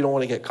 I'm glad you don't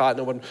want to get caught.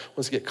 No one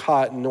wants to get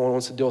caught and no one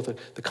wants to deal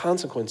with the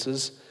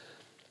consequences.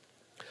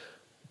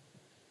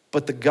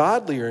 But the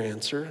godlier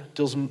answer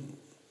deals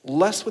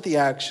less with the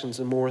actions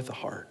and more with the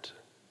heart.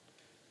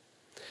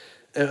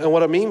 And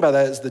what I mean by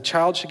that is the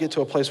child should get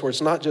to a place where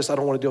it's not just I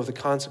don't want to deal with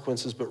the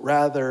consequences, but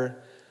rather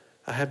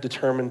I have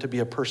determined to be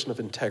a person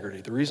of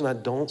integrity. The reason I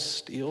don't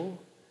steal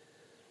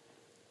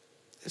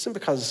isn't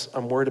because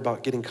I'm worried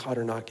about getting caught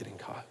or not getting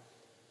caught.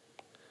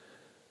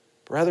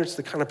 But rather it's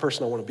the kind of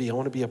person I want to be. I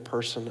want to be a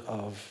person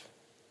of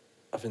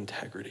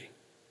integrity.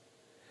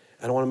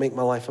 And I want to make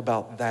my life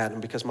about that.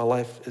 And because my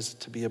life is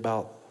to be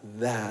about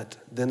that,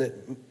 then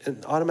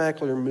it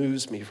automatically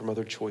removes me from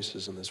other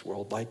choices in this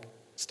world, like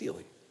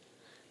stealing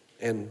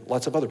and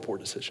lots of other poor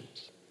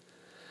decisions.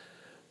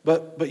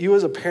 But you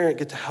as a parent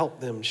get to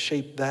help them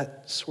shape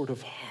that sort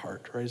of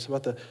heart, right? It's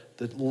about the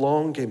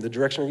long game, the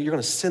direction. You're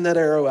going to send that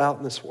arrow out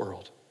in this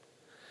world.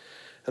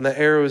 And that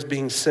arrow is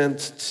being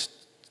sent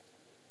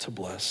to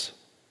bless.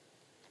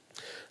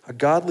 A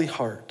godly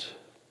heart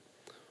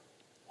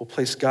will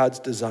place God's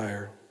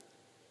desire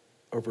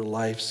over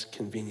life's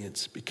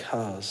convenience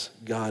because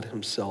God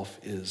himself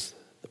is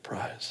the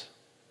prize.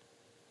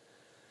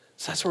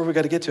 So that's where we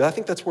got to get to. I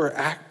think that's where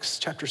Acts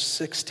chapter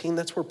 16,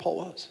 that's where Paul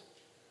was.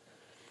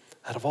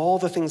 Out of all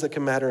the things that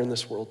can matter in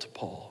this world to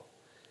Paul,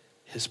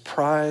 his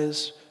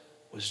prize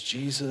was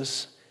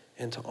Jesus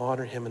and to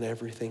honor him in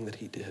everything that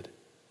he did.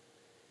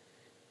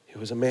 He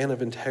was a man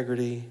of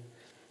integrity,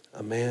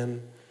 a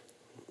man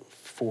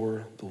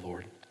for the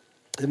Lord.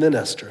 And then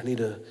Esther. I need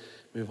to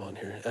move on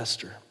here.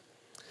 Esther.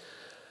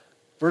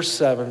 Verse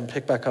 7,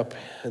 pick back up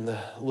a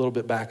little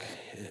bit back,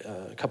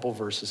 a couple of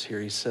verses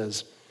here. He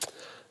says,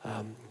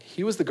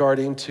 he was the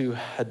guardian to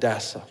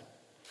Hadassah.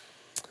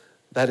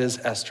 That is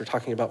Esther,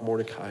 talking about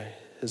Mordecai,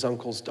 his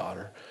uncle's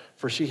daughter.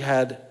 For she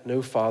had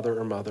no father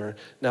or mother.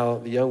 Now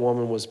the young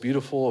woman was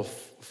beautiful of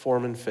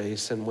form and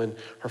face, and when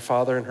her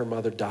father and her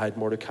mother died,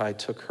 Mordecai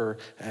took her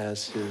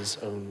as his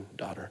own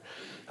daughter.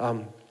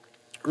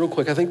 Real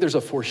quick, I think there's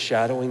a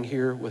foreshadowing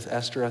here with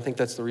Esther. I think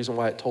that's the reason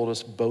why it told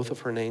us both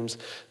of her names.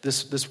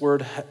 This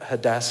word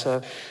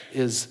Hadassah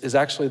is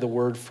actually the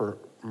word for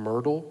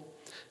myrtle,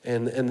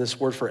 and this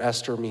word for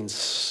Esther means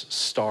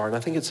star. And I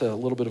think it's a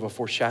little bit of a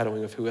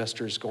foreshadowing of who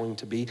Esther is going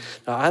to be.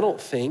 Now, I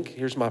don't think,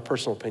 here's my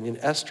personal opinion,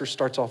 Esther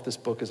starts off this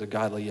book as a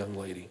godly young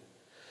lady.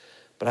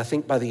 But I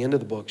think by the end of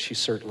the book, she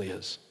certainly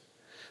is.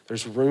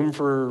 There's room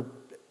for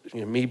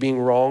me being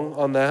wrong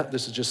on that.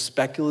 This is just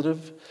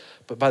speculative.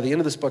 But by the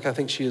end of this book, I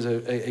think she is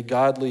a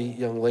godly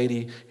young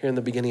lady. Here in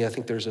the beginning, I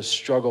think there's a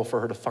struggle for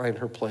her to find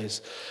her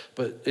place.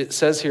 But it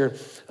says here,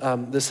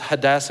 this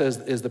Hadassah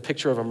is the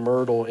picture of a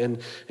myrtle.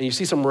 And you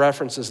see some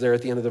references there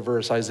at the end of the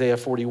verse. Isaiah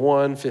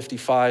 41,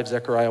 55,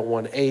 Zechariah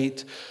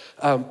 1:8.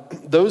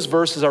 Those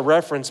verses are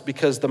referenced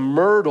because the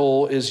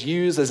myrtle is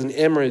used as an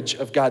image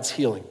of God's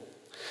healing.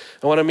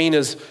 And what I mean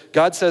is,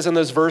 God says in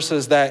those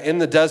verses that in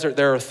the desert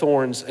there are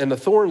thorns, and the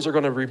thorns are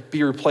going to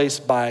be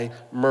replaced by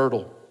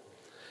myrtle.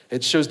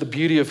 It shows the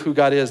beauty of who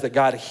God is, that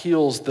God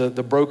heals the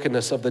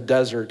brokenness of the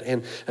desert.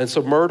 And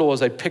so myrtle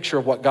is a picture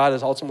of what God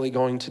is ultimately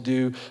going to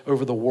do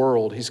over the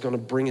world. He's going to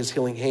bring his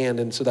healing hand.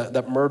 And so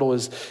that myrtle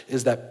is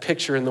that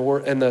picture. And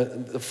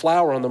the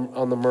flower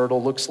on the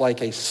myrtle looks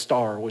like a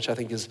star, which I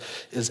think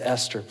is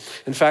Esther.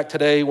 In fact,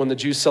 today when the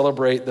Jews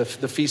celebrate the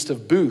Feast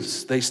of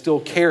Booths, they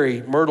still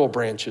carry myrtle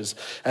branches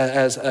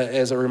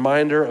as a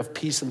reminder of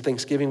peace and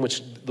thanksgiving,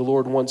 which the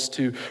Lord wants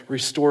to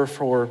restore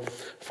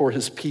for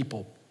his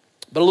people.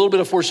 But a little bit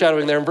of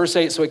foreshadowing there in verse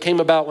 8. So it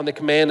came about when the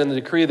command and the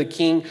decree of the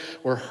king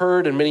were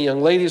heard, and many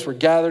young ladies were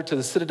gathered to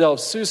the citadel of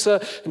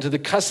Susa and to the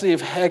custody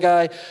of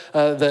Hegai.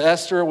 The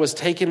Esther was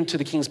taken to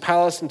the king's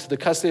palace and to the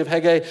custody of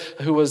Hegai,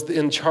 who was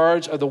in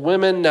charge of the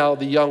women. Now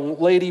the young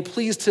lady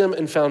pleased him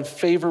and found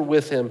favor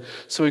with him.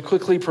 So he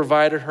quickly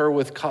provided her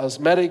with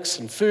cosmetics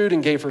and food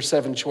and gave her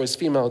 7 choice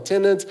female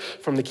attendants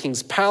from the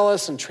king's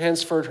palace and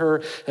transferred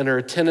her and her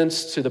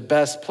attendants to the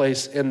best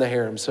place in the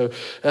harem. So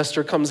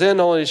Esther comes in,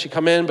 not only does she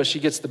come in, but she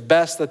gets the best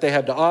best that they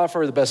have to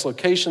offer, the best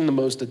location, the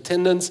most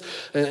attendance.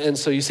 And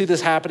so you see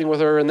this happening with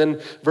her. And then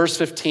verse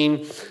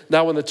 15,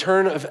 now when the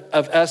turn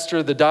of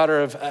Esther, the daughter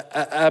of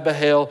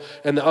Abihail,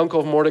 and the uncle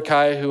of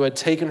Mordecai, who had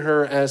taken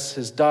her as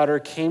his daughter,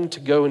 came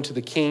to go into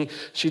the king,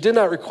 she did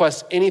not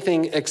request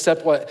anything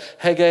except what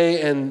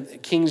Hegai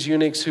and king's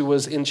eunuchs who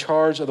was in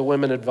charge of the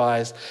women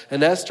advised.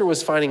 And Esther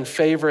was finding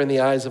favor in the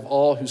eyes of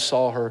all who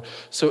saw her.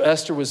 So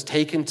Esther was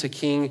taken to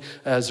King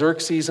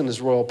Xerxes in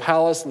his royal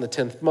palace in the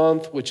 10th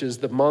month, which is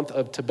the month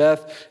of Tebeth,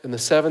 in the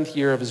 7th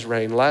year of his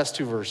reign. Last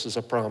two verses,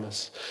 I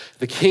promise.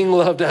 The king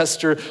loved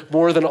Esther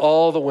more than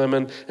all the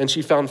women, and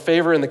she found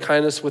favor in the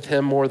kindness with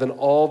him more than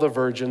all the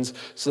virgins,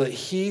 so that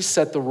he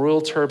set the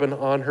royal turban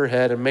on her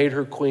head and made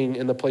her queen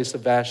in the place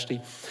of Vashti.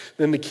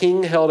 Then the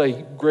king held a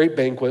great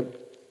banquet,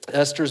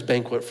 Esther's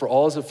banquet, for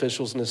all his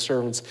officials and his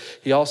servants.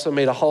 He also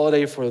made a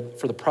holiday for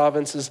the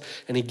provinces,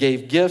 and he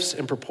gave gifts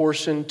in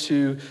proportion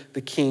to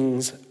the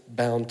king's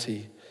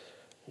bounty.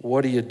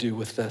 What do you do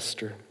with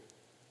Esther?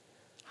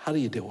 How do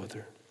you deal with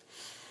her?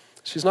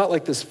 She's not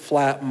like this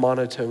flat,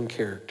 monotone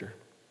character.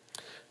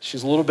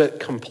 She's a little bit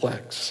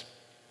complex.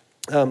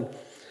 When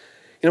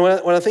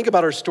I think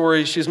about her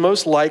story, she's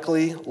most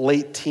likely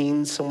late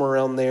teens, somewhere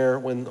around there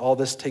when all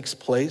this takes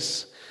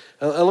place.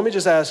 Let me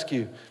just ask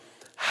you,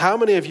 how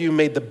many of you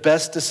made the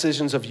best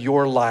decisions of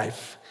your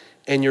life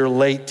in your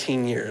late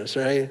teen years,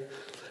 right?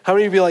 How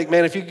many of you be like,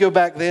 man, if you could go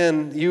back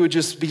then, you would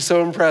just be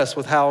so impressed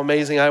with how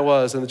amazing I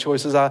was and the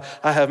choices I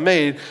have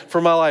made for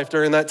my life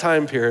during that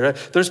time period.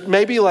 Right? There's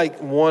maybe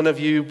like one of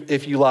you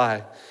if you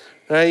lie.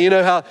 Right? You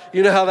know how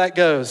that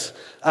goes.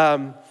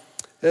 Some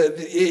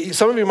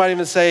of you might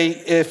even say,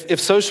 if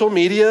social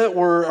media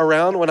were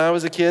around when I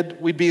was a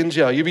kid, we'd be in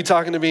jail. You'd be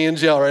talking to me in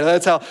jail, right?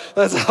 That's how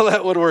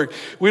that would work.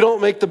 We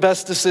don't make the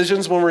best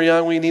decisions when we're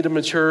young. We need to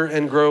mature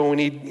and grow. We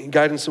need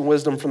guidance and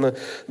wisdom from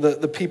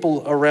the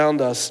people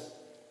around us.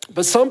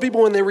 But some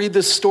people, when they read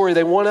this story,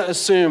 they want to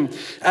assume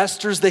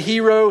Esther's the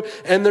hero,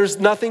 and there's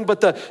nothing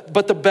but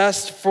the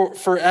best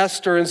for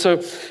Esther. And so,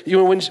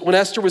 when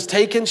Esther was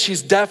taken,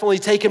 she's definitely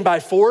taken by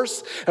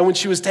force. And when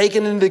she was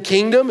taken into the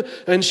kingdom,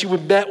 and she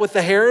met with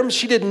the harem,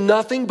 she did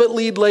nothing but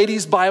lead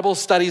ladies' Bible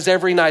studies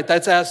every night.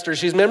 That's Esther.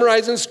 She's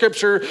memorizing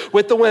scripture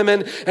with the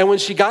women. And when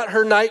she got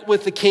her night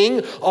with the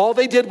king, all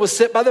they did was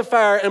sit by the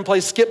fire and play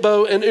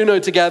skip-bo and Uno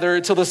together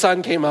until the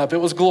sun came up. It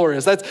was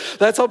glorious.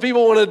 That's how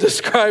people want to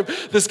describe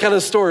this kind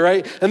of story.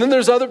 Right? And then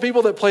there's other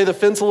people that play the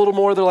fence a little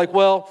more. They're like,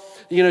 well,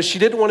 she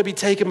didn't want to be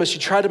taken, but she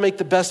tried to make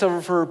the best of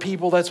it for her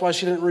people. That's why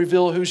she didn't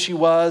reveal who she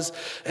was.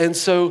 And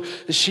so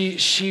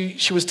she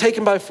was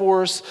taken by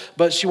force,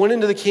 but she went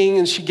into the king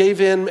and she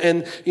gave in,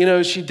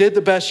 and she did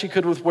the best she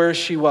could with where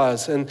she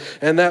was. And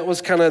that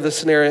was kind of the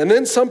scenario. And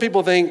then some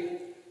people think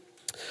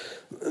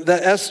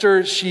that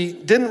Esther, she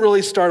didn't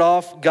really start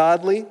off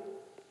godly,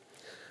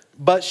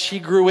 but she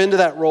grew into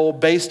that role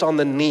based on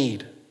the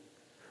need.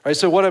 Right?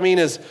 So what I mean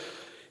is,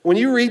 when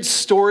you read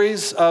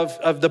stories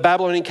of the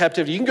Babylonian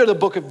captivity, you can go to the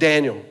book of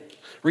Daniel.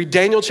 Read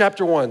Daniel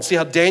chapter 1. See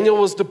how Daniel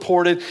was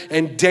deported,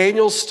 and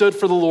Daniel stood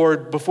for the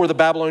Lord before the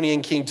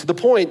Babylonian king, to the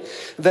point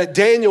that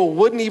Daniel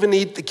wouldn't even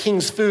eat the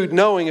king's food,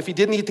 knowing if he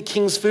didn't eat the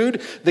king's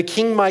food, the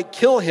king might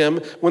kill him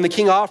when the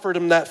king offered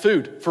him that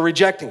food for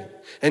rejecting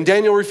it. And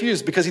Daniel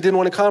refused because he didn't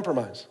want to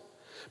compromise.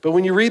 But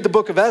when you read the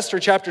book of Esther,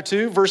 chapter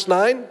 2, verse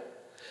 9,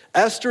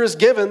 Esther is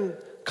given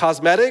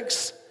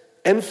cosmetics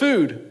and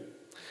food.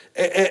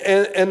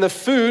 And the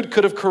food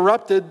could have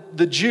corrupted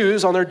the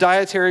Jews on their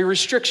dietary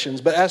restrictions,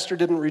 but Esther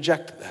didn't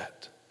reject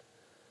that.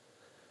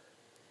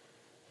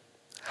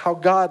 How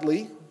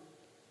godly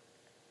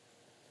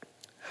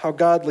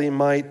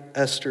might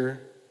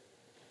Esther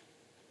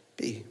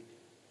be?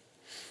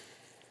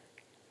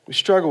 We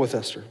struggle with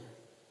Esther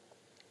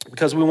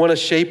because we want to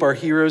shape our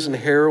heroes and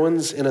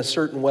heroines in a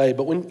certain way.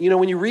 But when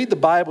you read the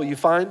Bible, you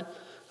find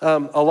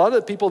a lot of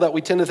the people that we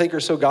tend to think are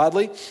so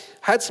godly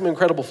had some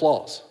incredible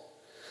flaws.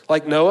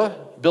 Like Noah,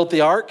 built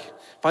the ark,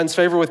 finds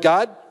favor with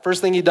God.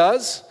 First thing he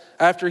does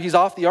after he's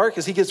off the ark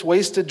is he gets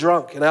wasted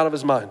drunk and out of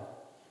his mind,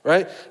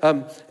 right?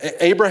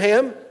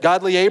 Abraham,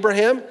 godly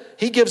Abraham,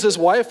 he gives his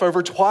wife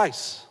over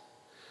twice.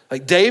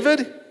 Like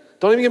David,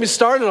 don't even get me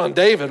started on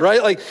David,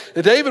 right? Like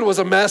David was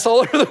a mess all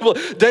over the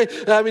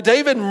place.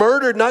 David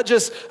murdered not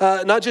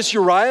just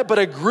Uriah, but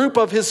a group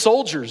of his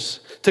soldiers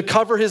to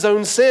cover his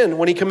own sin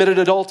when he committed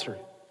adultery.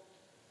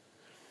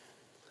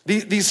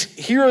 These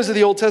heroes of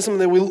the Old Testament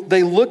that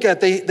they look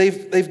at,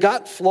 they've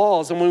got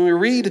flaws. And when we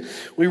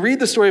read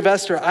the story of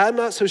Esther, I'm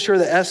not so sure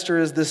that Esther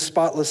is this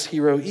spotless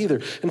hero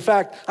either. In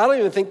fact, I don't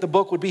even think the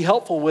book would be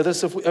helpful with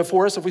us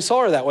for us if we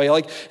saw her that way.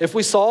 Like if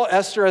we saw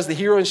Esther as the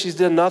hero and she's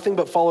done nothing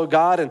but follow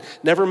God and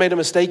never made a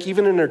mistake,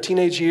 even in her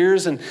teenage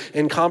years and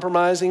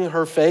compromising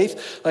her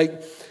faith.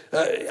 Like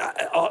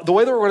the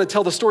way that we're going to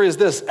tell the story is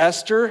this: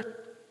 Esther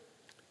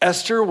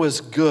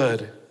was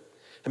good,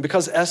 and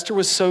because Esther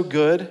was so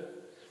good,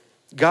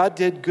 God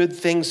did good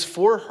things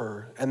for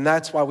her, and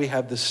that's why we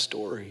have this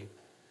story.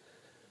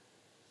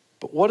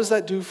 But what does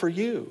that do for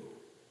you?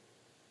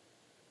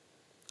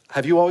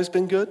 Have you always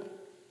been good?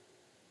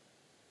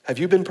 Have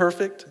you been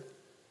perfect?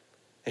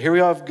 And here we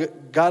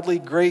have godly,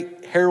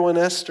 great heroine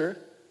Esther.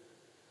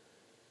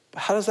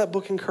 But how does that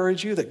book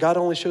encourage you that God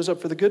only shows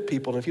up for the good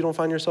people? And if you don't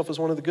find yourself as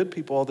one of the good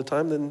people all the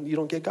time, then you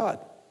don't get God.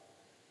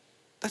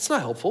 That's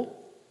not helpful.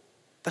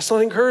 That's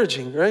not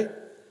encouraging, right?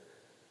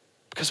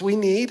 Because we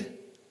need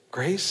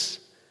grace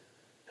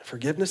and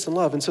forgiveness and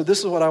love. And so this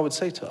is what I would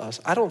say to us.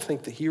 I don't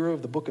think the hero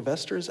of the book of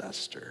Esther is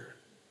Esther.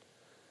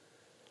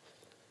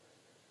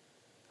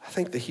 I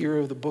think the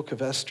hero of the book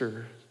of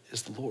Esther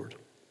is the Lord.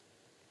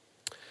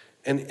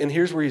 And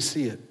here's where you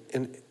see it.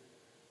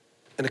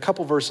 In a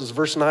couple verses,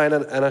 verse 9,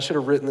 and I should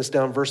have written this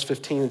down, verse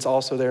 15, it's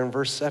also there in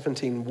verse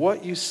 17.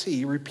 What you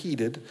see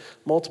repeated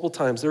multiple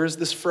times, there is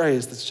this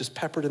phrase that's just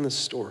peppered in this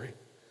story.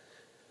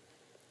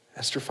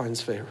 Esther finds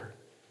favor.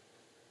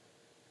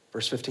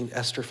 Verse 15,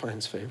 Esther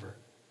finds favor.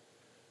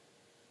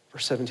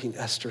 Verse 17,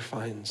 Esther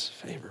finds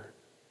favor.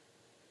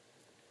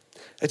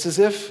 It's as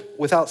if,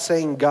 without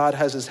saying God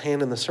has his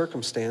hand in the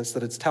circumstance,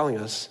 that it's telling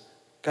us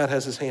God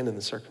has his hand in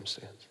the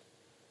circumstance.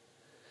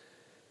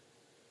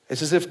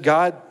 It's as if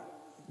God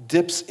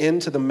dips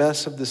into the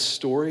mess of this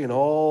story and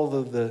all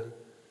of the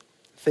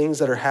things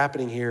that are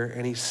happening here,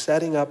 and he's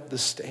setting up the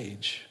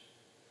stage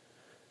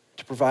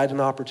to provide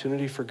an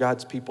opportunity for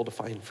God's people to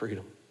find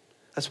freedom.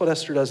 That's what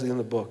Esther does at the end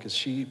of the book, is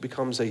she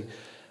becomes a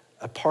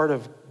part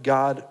of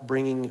God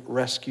bringing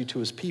rescue to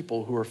his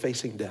people who are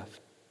facing death.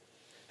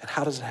 And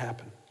how does it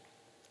happen?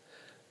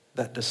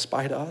 That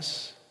despite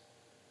us,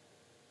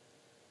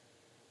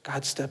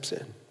 God steps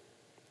in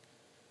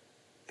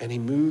and he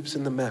moves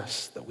in the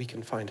mess that we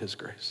can find his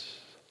grace.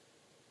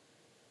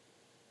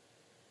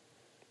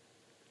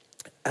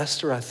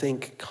 Esther, I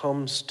think,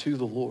 comes to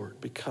the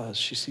Lord because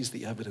she sees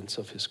the evidence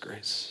of his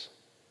grace.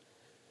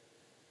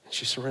 And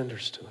she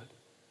surrenders to it.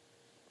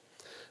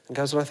 And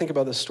guys, when I think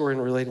about this story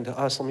and relating to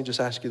us, let me just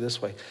ask you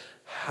this way.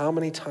 How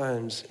many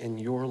times in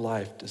your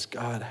life does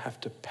God have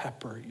to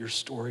pepper your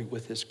story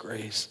with his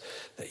grace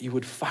that you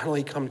would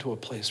finally come to a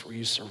place where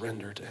you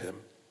surrender to him?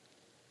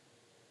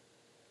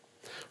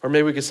 Or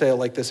maybe we could say it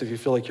like this, if you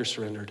feel like you're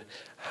surrendered.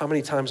 How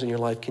many times in your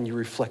life can you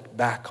reflect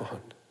back on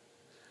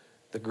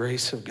the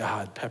grace of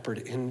God peppered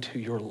into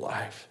your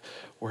life,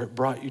 where it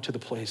brought you to the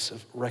place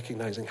of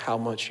recognizing how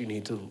much you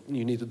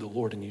needed the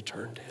Lord and you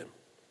turned to him?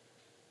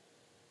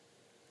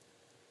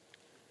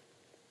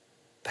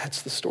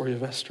 That's the story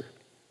of Esther.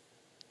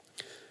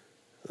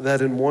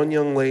 That in one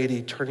young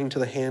lady turning to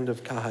the hand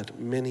of God,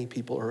 many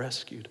people are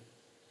rescued.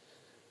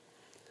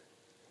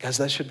 Guys,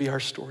 that should be our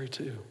story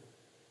too.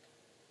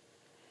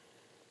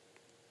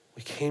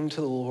 We came to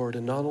the Lord,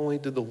 and not only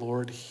did the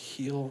Lord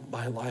heal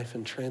my life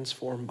and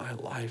transform my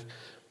life,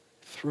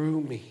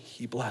 through me,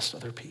 he blessed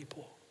other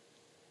people.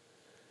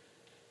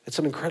 It's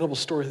an incredible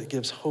story that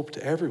gives hope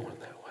to everyone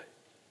that way.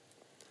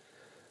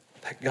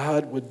 That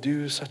God would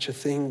do such a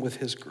thing with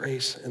his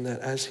grace, and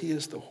that as he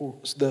is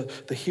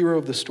the hero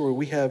of the story,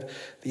 we have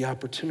the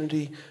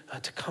opportunity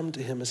to come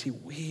to him as he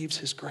weaves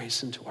his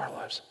grace into our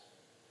lives.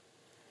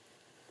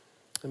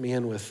 Let me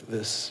end with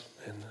this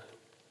and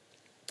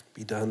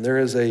be done. There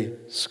is a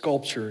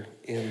sculpture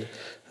in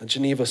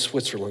Geneva,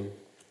 Switzerland.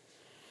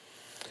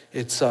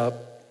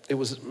 It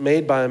was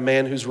made by a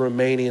man who's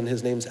Romanian.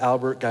 His name's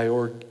Albert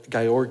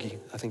Gheorghe,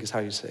 I think is how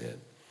you say it.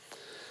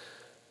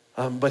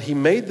 But he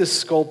made this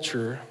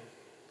sculpture,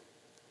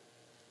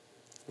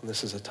 and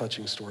this is a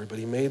touching story, but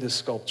he made this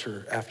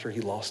sculpture after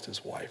he lost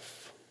his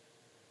wife.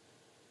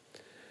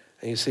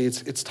 And you see,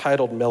 it's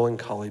titled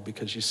Melancholy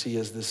because you see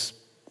as this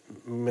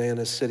man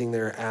is sitting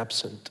there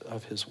absent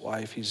of his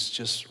wife, he's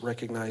just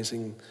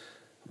recognizing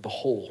the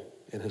hole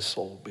in his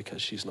soul because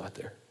she's not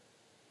there.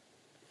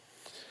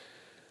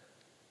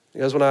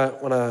 Because when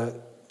I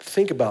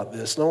think about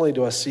this, not only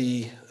do I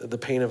see the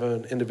pain of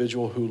an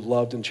individual who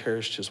loved and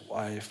cherished his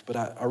wife, but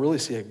I really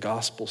see a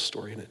gospel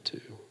story in it too.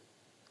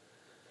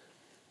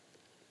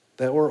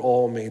 That we're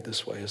all made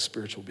this way as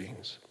spiritual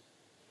beings.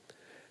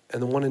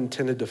 And the one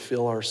intended to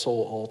fill our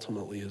soul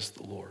ultimately is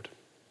the Lord.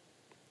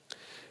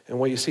 And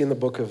what you see in the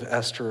book of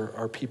Esther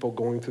are people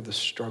going through the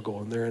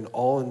struggle, and they're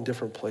all in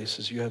different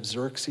places. You have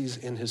Xerxes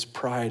in his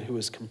pride who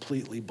is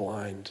completely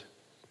blind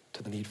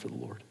to the need for the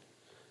Lord.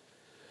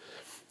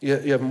 You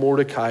have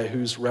Mordecai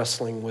who's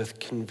wrestling with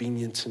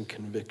convenience and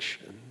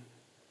conviction.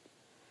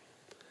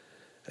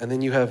 And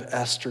then you have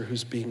Esther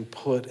who's being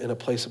put in a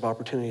place of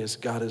opportunity as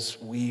God is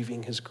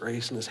weaving his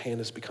grace and his hand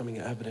is becoming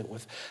evident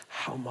with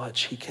how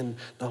much he can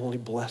not only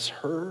bless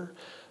her,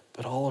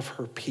 but all of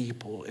her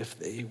people if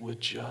they would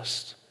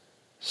just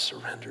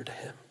surrender to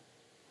him.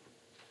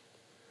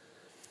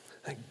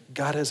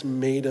 God has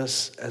made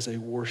us as a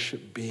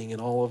worship being,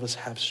 and all of us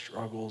have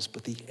struggles,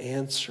 but the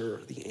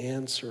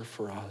answer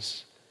for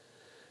us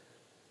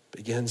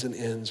begins and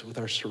ends with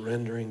our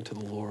surrendering to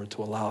the Lord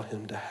to allow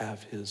him to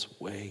have his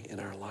way in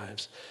our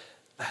lives.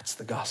 That's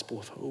the gospel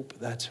of hope.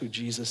 That's who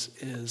Jesus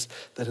is.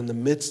 That in the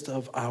midst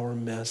of our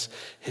mess,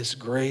 his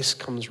grace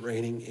comes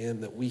raining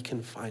in, that we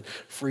can find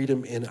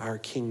freedom in our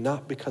King,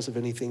 not because of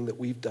anything that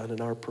we've done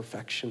in our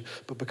perfection,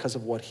 but because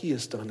of what he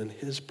has done in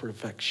his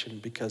perfection,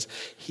 because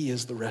he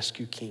is the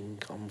rescue King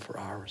come for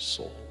our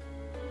soul.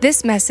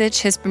 This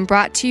message has been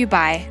brought to you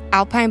by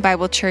Alpine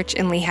Bible Church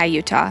in Lehi,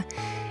 Utah.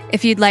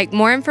 If you'd like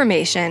more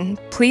information,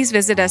 please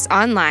visit us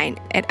online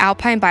at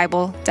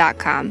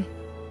alpinebible.com.